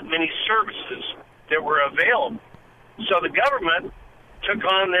not that many services that were available. So the government took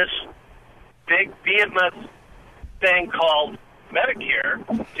on this big behemoth thing called Medicare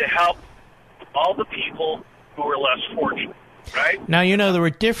to help all the people who were less fortunate, right? Now, there were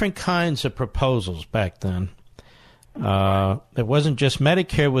different kinds of proposals back then. It wasn't just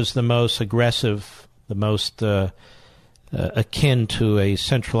Medicare was the most aggressive, the most akin to a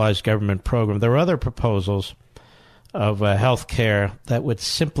centralized government program. There were other proposals of health care that would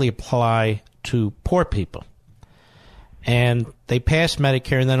simply apply to poor people. And they passed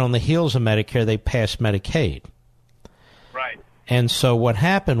Medicare, and then on the heels of Medicare, they passed Medicaid. Right. And so what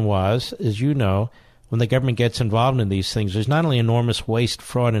happened was, as you know, when the government gets involved in these things, there's not only enormous waste,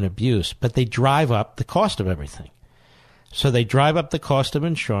 fraud, and abuse, but they drive up the cost of everything. So they drive up the cost of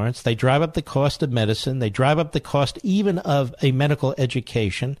insurance, they drive up the cost of medicine, they drive up the cost even of a medical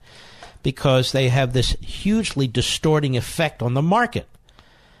education because they have this hugely distorting effect on the market.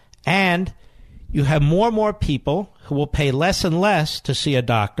 And you have more and more people who will pay less and less to see a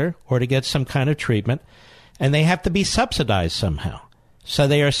doctor or to get some kind of treatment, and they have to be subsidized somehow. So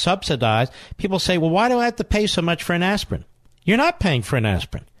they are subsidized. People say, well, why do I have to pay so much for an aspirin? You're not paying for an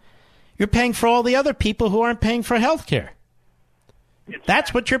aspirin. You're paying for all the other people who aren't paying for health care.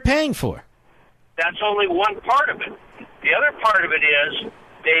 That's what you're paying for. That's only one part of it. The other part of it is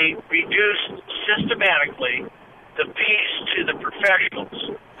they reduced systematically the fees to the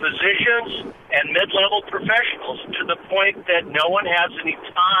professionals, physicians and mid-level professionals, to the point that no one has any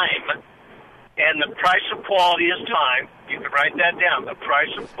time. And the price of quality is time. You can write that down. The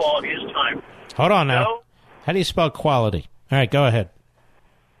price of quality is time. Hold on now. How do you spell quality? All right, go ahead.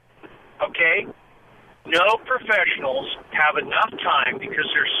 Okay. No professionals have enough time because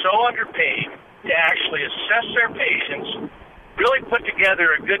they're so underpaid to actually assess their patients, really put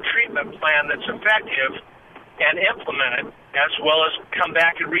together a good treatment plan that's effective and implement it, as well as come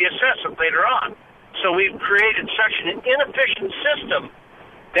back and reassess it later on. So we've created such an inefficient system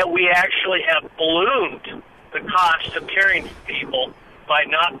that we actually have ballooned the cost of caring for people by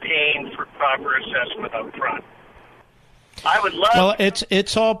not paying for proper assessment up front. I would love... Well,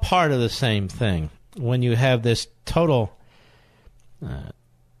 it's all part of the same thing. When you have this total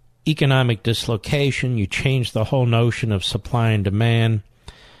economic dislocation, you change the whole notion of supply and demand.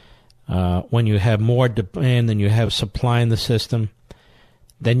 When you have more demand than you have supply in the system,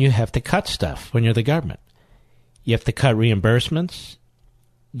 then you have to cut stuff when you're the government. You have to cut reimbursements.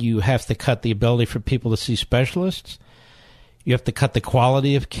 You have to cut the ability for people to see specialists. You have to cut the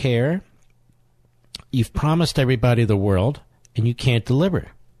quality of care. You've promised everybody the world, and you can't deliver.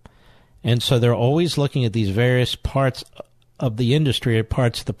 And so they're always looking at these various parts of the industry or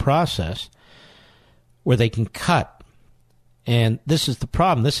parts of the process where they can cut. And this is the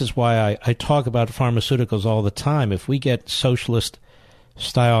problem. This is why I talk about pharmaceuticals all the time. If we get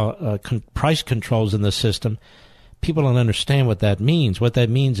socialist-style price controls in the system, people don't understand what that means. What that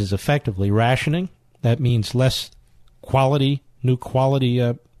means is effectively rationing. That means less quality, new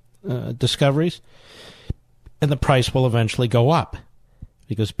quality discoveries. And the price will eventually go up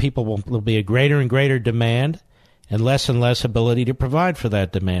because people will be a greater and greater demand and less ability to provide for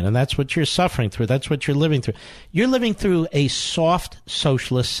that demand. And that's what you're suffering through. That's what you're living through. You're living through a soft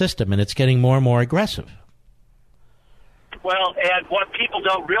socialist system, and it's getting more and more aggressive. Well, and what people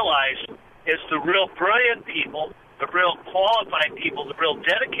don't realize is the real brilliant people, the real qualified people, the real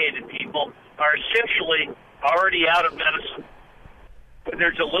dedicated people are essentially already out of medicine.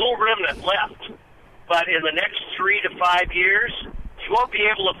 There's a little remnant left. But in the next 3 to 5 years, you won't be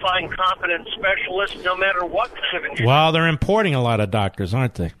able to find competent specialists no matter what kind of insurance. Well, they're importing a lot of doctors,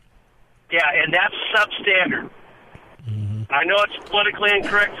 aren't they? Yeah, and that's substandard. Mm-hmm. I know it's politically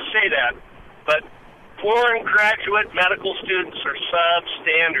incorrect to say that, but foreign graduate medical students are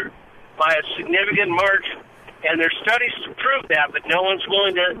substandard by a significant margin. And there's studies to prove that, but no one's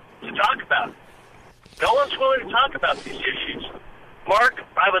willing to talk about it. No one's willing to talk about these issues. Mark,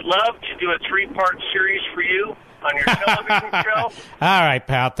 I would love to do a 3-part series for you on your television show. All right,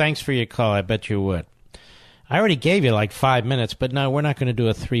 pal. Thanks for your call. I bet you would. I already gave you like 5 minutes, but no, we're not going to do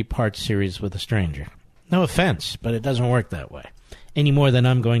a 3-part series with a stranger. No offense, but it doesn't work that way. Any more than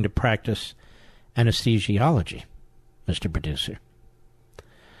I'm going to practice anesthesiology, Mr. Producer.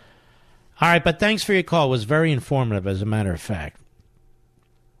 All right, but thanks for your call. It was very informative, as a matter of fact.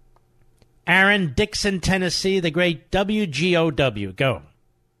 Aaron, Dixon, Tennessee, the great WGOW. Go.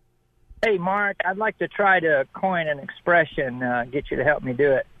 Hey, Mark, I'd like to try to coin an expression, get you to help me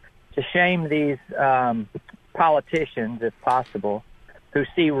do it, to shame these politicians, if possible. who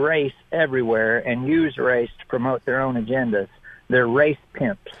see race everywhere and use race to promote their own agendas. They're race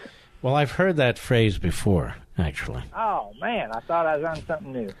pimps. Well, I've heard that phrase before, actually. Oh, man, I thought I was on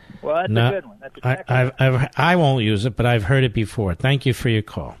something new. Well, that's No, a good one. That's exactly I won't use it, but I've heard it before. Thank you for your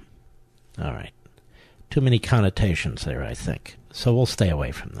call. All right. Too many connotations there, I think. So we'll stay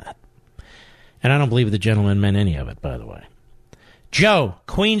away from that. And I don't believe the gentleman meant any of it, by the way. Joe,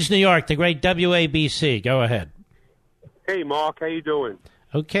 Queens, New York, the great WABC. Go ahead. Hey, Mark, how you doing?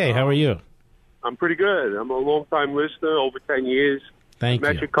 Okay, how are you? I'm pretty good. I'm a long-time listener, over 10 years. Thank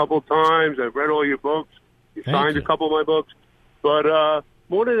Met you. you a couple of times. I've read all your books. You Thank signed you. a couple of my books. But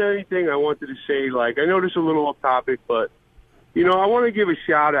more than anything, I wanted to say, like, I know this is a little off topic, but, you know, I want to give a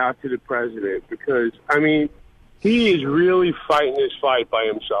shout-out to the president because, I mean, he is really fighting this fight by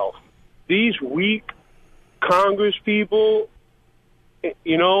himself. These weak Congress people,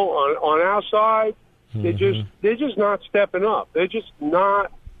 you know, on our side, they're just not stepping up. They're just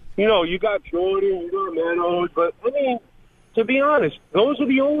not, you know, you got Jordan, you got Meadows, but, I mean, to be honest, those are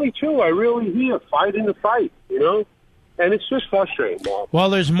the only two I really hear fighting the fight, you know? And it's just frustrating, Mark. Well,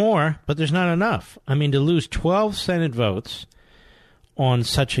 there's more, but there's not enough. I mean, to lose 12 Senate votes on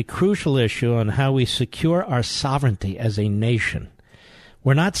such a crucial issue on how we secure our sovereignty as a nation.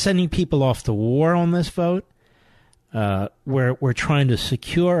 We're not sending people off to war on this vote. We're trying to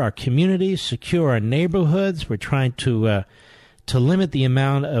secure our communities, secure our neighborhoods. We're trying to limit the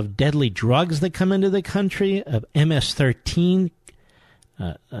amount of deadly drugs that come into the country, of MS-13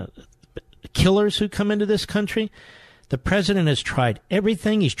 killers who come into this country. The president has tried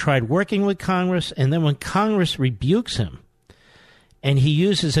everything. He's tried working with Congress, and then when Congress rebukes him and he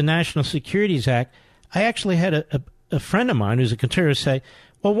uses the National Securities Act, I actually had a friend of mine who's a conservative say,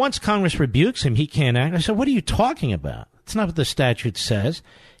 well, once Congress rebukes him, he can't act. I said, what are you talking about? That's not what the statute says.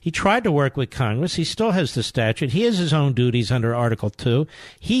 He tried to work with Congress. He still has the statute. He has his own duties under Article 2.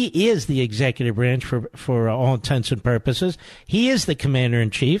 He is the executive branch for all intents and purposes. He is the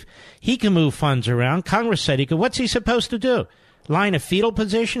commander-in-chief. He can move funds around. Congress said he could. What's he supposed to do? Lie in a fetal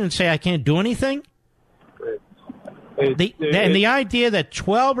position and say, I can't do anything? And the idea that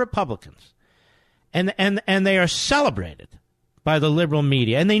 12 Republicans, and they are celebrated by the liberal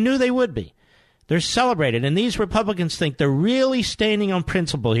media, and they knew they would be. They're celebrated, and these Republicans think they're really standing on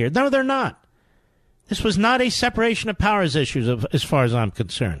principle here. No, they're not. This was not a separation of powers issue as far as I'm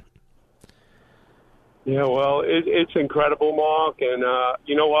concerned. Yeah, well, it's incredible, Mark, and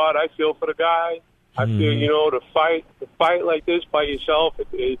you know what? I feel for the guy. I feel, you know, to fight like this by yourself,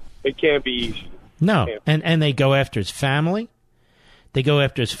 it can't be easy. No, and they go after his family. They go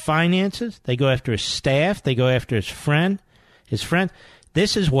after his finances. They go after his staff. They go after his friend.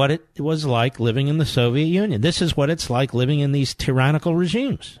 This is what it was like living in the Soviet Union. This is what it's like living in these tyrannical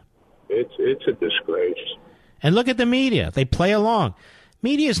regimes. It's a disgrace. And look at the media. They play along.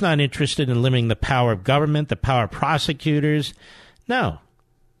 Media is not interested in limiting the power of government, the power of prosecutors. No.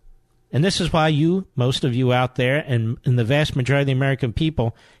 And this is why most of you out there, and the vast majority of the American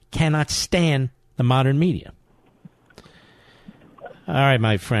people, cannot stand the modern media. All right,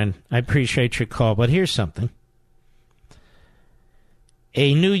 my friend. I appreciate your call, but here's something.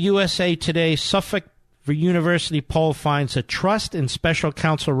 A new USA Today Suffolk University poll finds that trust in special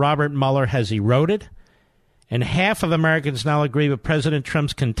counsel Robert Mueller has eroded, and half of Americans now agree with President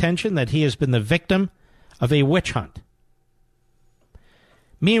Trump's contention that he has been the victim of a witch hunt.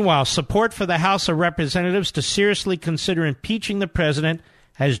 Meanwhile, support for the House of Representatives to seriously consider impeaching the president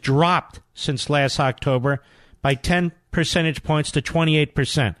has dropped since last October by 10 percentage points to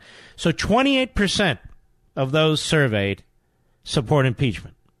 28%. So 28% of those surveyed support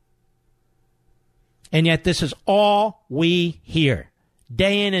impeachment. And yet this is all we hear,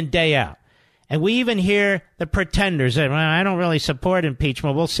 day in and day out. And we even hear the pretenders that, well, I don't really support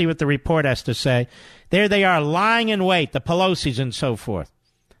impeachment. We'll see what the report has to say. There they are, lying in wait, the Pelosi's and so forth.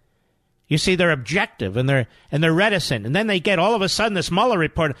 You see, they're objective and they're reticent. And then they get all of a sudden this Mueller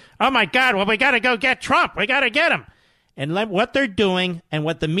report. Oh, my God, well, we got to go get Trump. We got to get him. And what they're doing and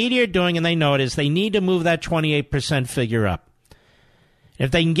what the media are doing, and they know it, is they need to move that 28% figure up.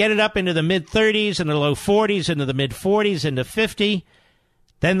 If they can get it up into the mid-30s, into the low 40s, into the mid-40s, into 50,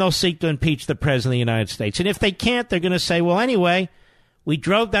 then they'll seek to impeach the President of the United States. And if they can't, they're going to say, well, anyway, we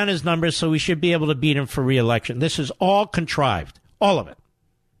drove down his numbers, so we should be able to beat him for re-election. This is all contrived. All of it.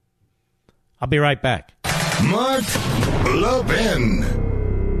 I'll be right back. Mark Levin.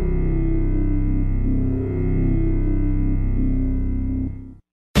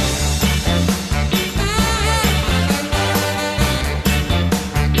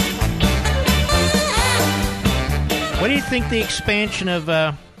 What do you think the expansion of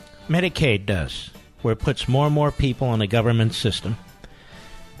Medicaid does, where it puts more and more people in the government system?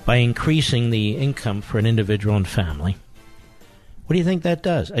 by increasing the income for an individual and family. What do you think that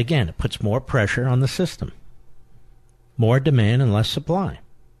does? Again, it puts more pressure on the system. More demand and less supply.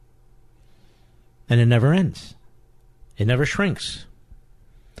 And it never ends. It never shrinks.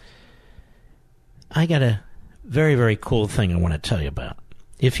 I got a very, very cool thing I want to tell you about.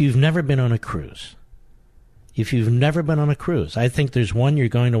 If you've never been on a cruise, I think there's one you're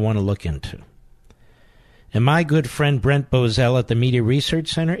going to want to look into. And my good friend Brent Bozell at the Media Research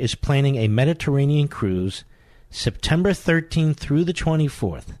Center is planning a Mediterranean cruise September 13th through the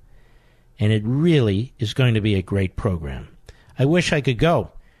 24th. And it really is going to be a great program. I wish I could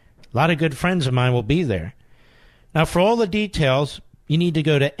go. A lot of good friends of mine will be there. Now, for all the details, you need to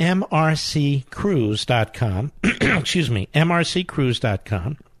go to mrccruise.com,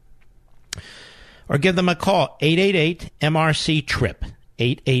 mrccruise.com, or give them a call, 888-MRC-TRIP,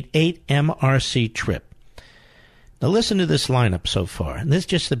 888-MRC-TRIP. Now, listen to this lineup so far, and this is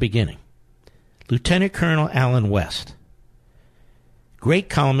just the beginning. Lieutenant Colonel Alan West, great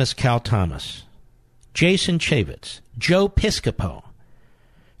columnist Cal Thomas, Jason Chaffetz, Joe Piscopo,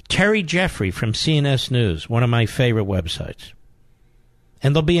 Terry Jeffrey from CNS News, one of my favorite websites.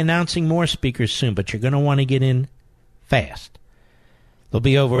 And they'll be announcing more speakers soon, but you're going to want to get in fast. There'll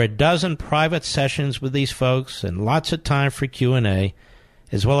be over a dozen private sessions with these folks and lots of time for Q&A,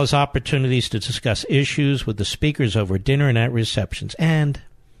 as well as opportunities to discuss issues with the speakers over dinner and at receptions. And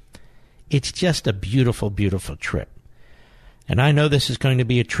it's just a beautiful, beautiful trip. And I know this is going to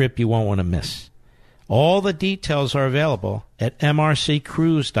be a trip you won't want to miss. All the details are available at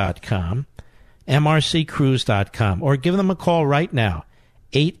mrccruise.com, mrccruise.com, or give them a call right now,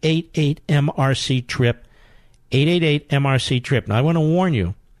 888-MRC-TRIP, 888-MRC-TRIP. Now, I want to warn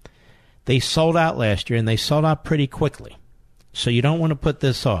you, they sold out last year, and they sold out pretty quickly, so you don't want to put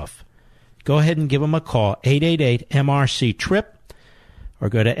this off. Go ahead and give them a call, 888-MRC-TRIP, or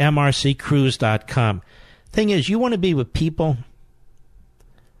go to mrccruise.com. Thing is, you want to be with people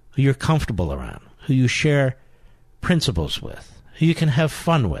who you're comfortable around, who you share principles with, who you can have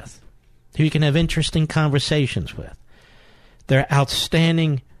fun with, who you can have interesting conversations with. They're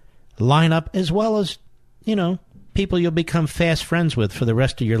outstanding lineup, as well as, people you'll become fast friends with for the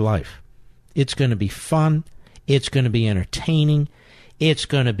rest of your life. It's going to be fun. It's going to be entertaining. It's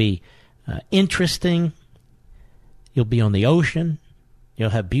going to be interesting. You'll be on the ocean. You'll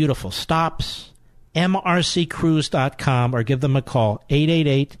have beautiful stops. mrccruise.com, or give them a call,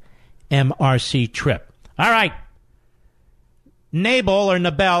 888-MRC-TRIP. All right. Nabal, or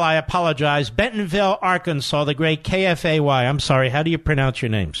Nabel, I apologize. Bentonville, Arkansas, the great KFAY. I'm sorry. How do you pronounce your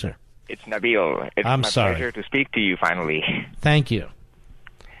name, sir? It's Nabil. It's my pleasure to speak to you finally. Thank you.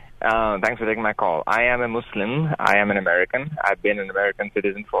 Thanks for taking my call. I am a Muslim. I am an American. I've been an American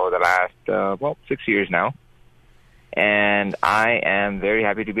citizen for the last, 6 years now. And I am very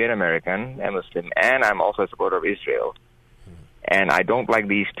happy to be an American, a Muslim, and I'm also a supporter of Israel. And I don't like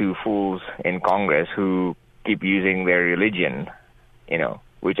these two fools in Congress who keep using their religion,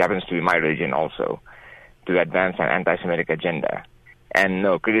 which happens to be my religion also, to advance an anti-Semitic agenda. And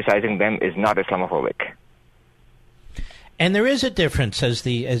no, criticizing them is not Islamophobic. And there is a difference,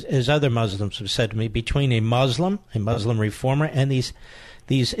 as other Muslims have said to me, between a Muslim reformer, and these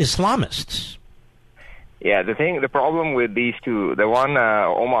Islamists. Yeah, the problem with these two, the one,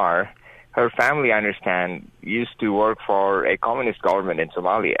 Omar, her family, I understand, used to work for a communist government in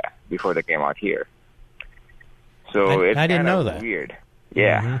Somalia before they came out here. So it's I didn't know that. That. Weird.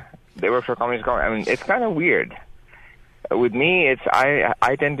 Yeah, They work for communist government. I mean, it's kind of weird. With me,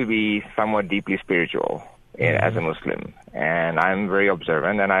 I tend to be somewhat deeply spiritual as a Muslim, and I'm very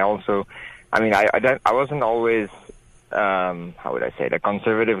observant. And I also, I wasn't always, how would I say, a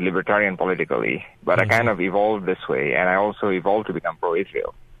conservative libertarian politically, but I kind of evolved this way, and I also evolved to become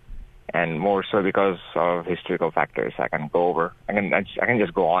pro-Israel, and more so because of historical factors. I can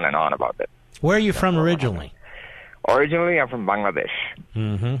just go on and on about it. Where are you from originally? Originally, I'm from Bangladesh.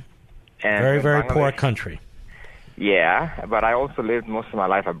 Mm-hmm. Very, very poor country. Yeah, but I also lived most of my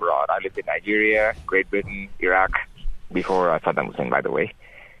life abroad. I lived in Nigeria, Great Britain, Iraq, before Saddam Hussein, by the way.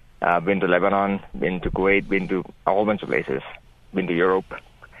 Been to Lebanon, been to Kuwait, been to a whole bunch of places, been to Europe.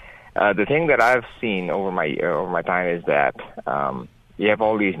 The thing that I've seen over my time is that you have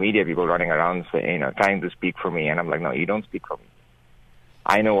all these media people running around, trying to speak for me, and I'm like, no, you don't speak for me.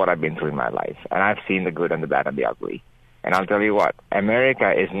 I know what I've been through in my life, and I've seen the good and the bad and the ugly. And I'll tell you what,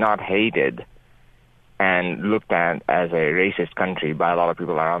 America is not hated and looked at as a racist country by a lot of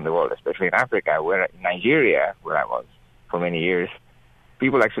people around the world, especially in Africa, Nigeria, where I was for many years.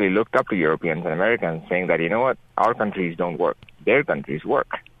 People actually looked up to Europeans and Americans, saying that, you know what, our countries don't work. Their countries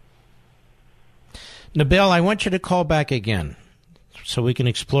work. Nabil, I want you to call back again. so we can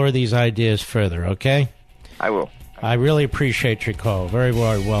explore these ideas further, okay? I will. I really appreciate your call. Very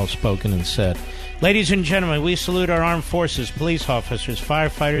well spoken and said. Ladies and gentlemen, we salute our armed forces, police officers,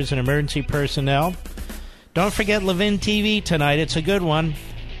 firefighters, and emergency personnel. Don't forget Levin TV tonight. It's a good one.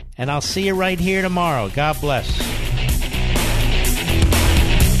 And I'll see you right here tomorrow. God bless.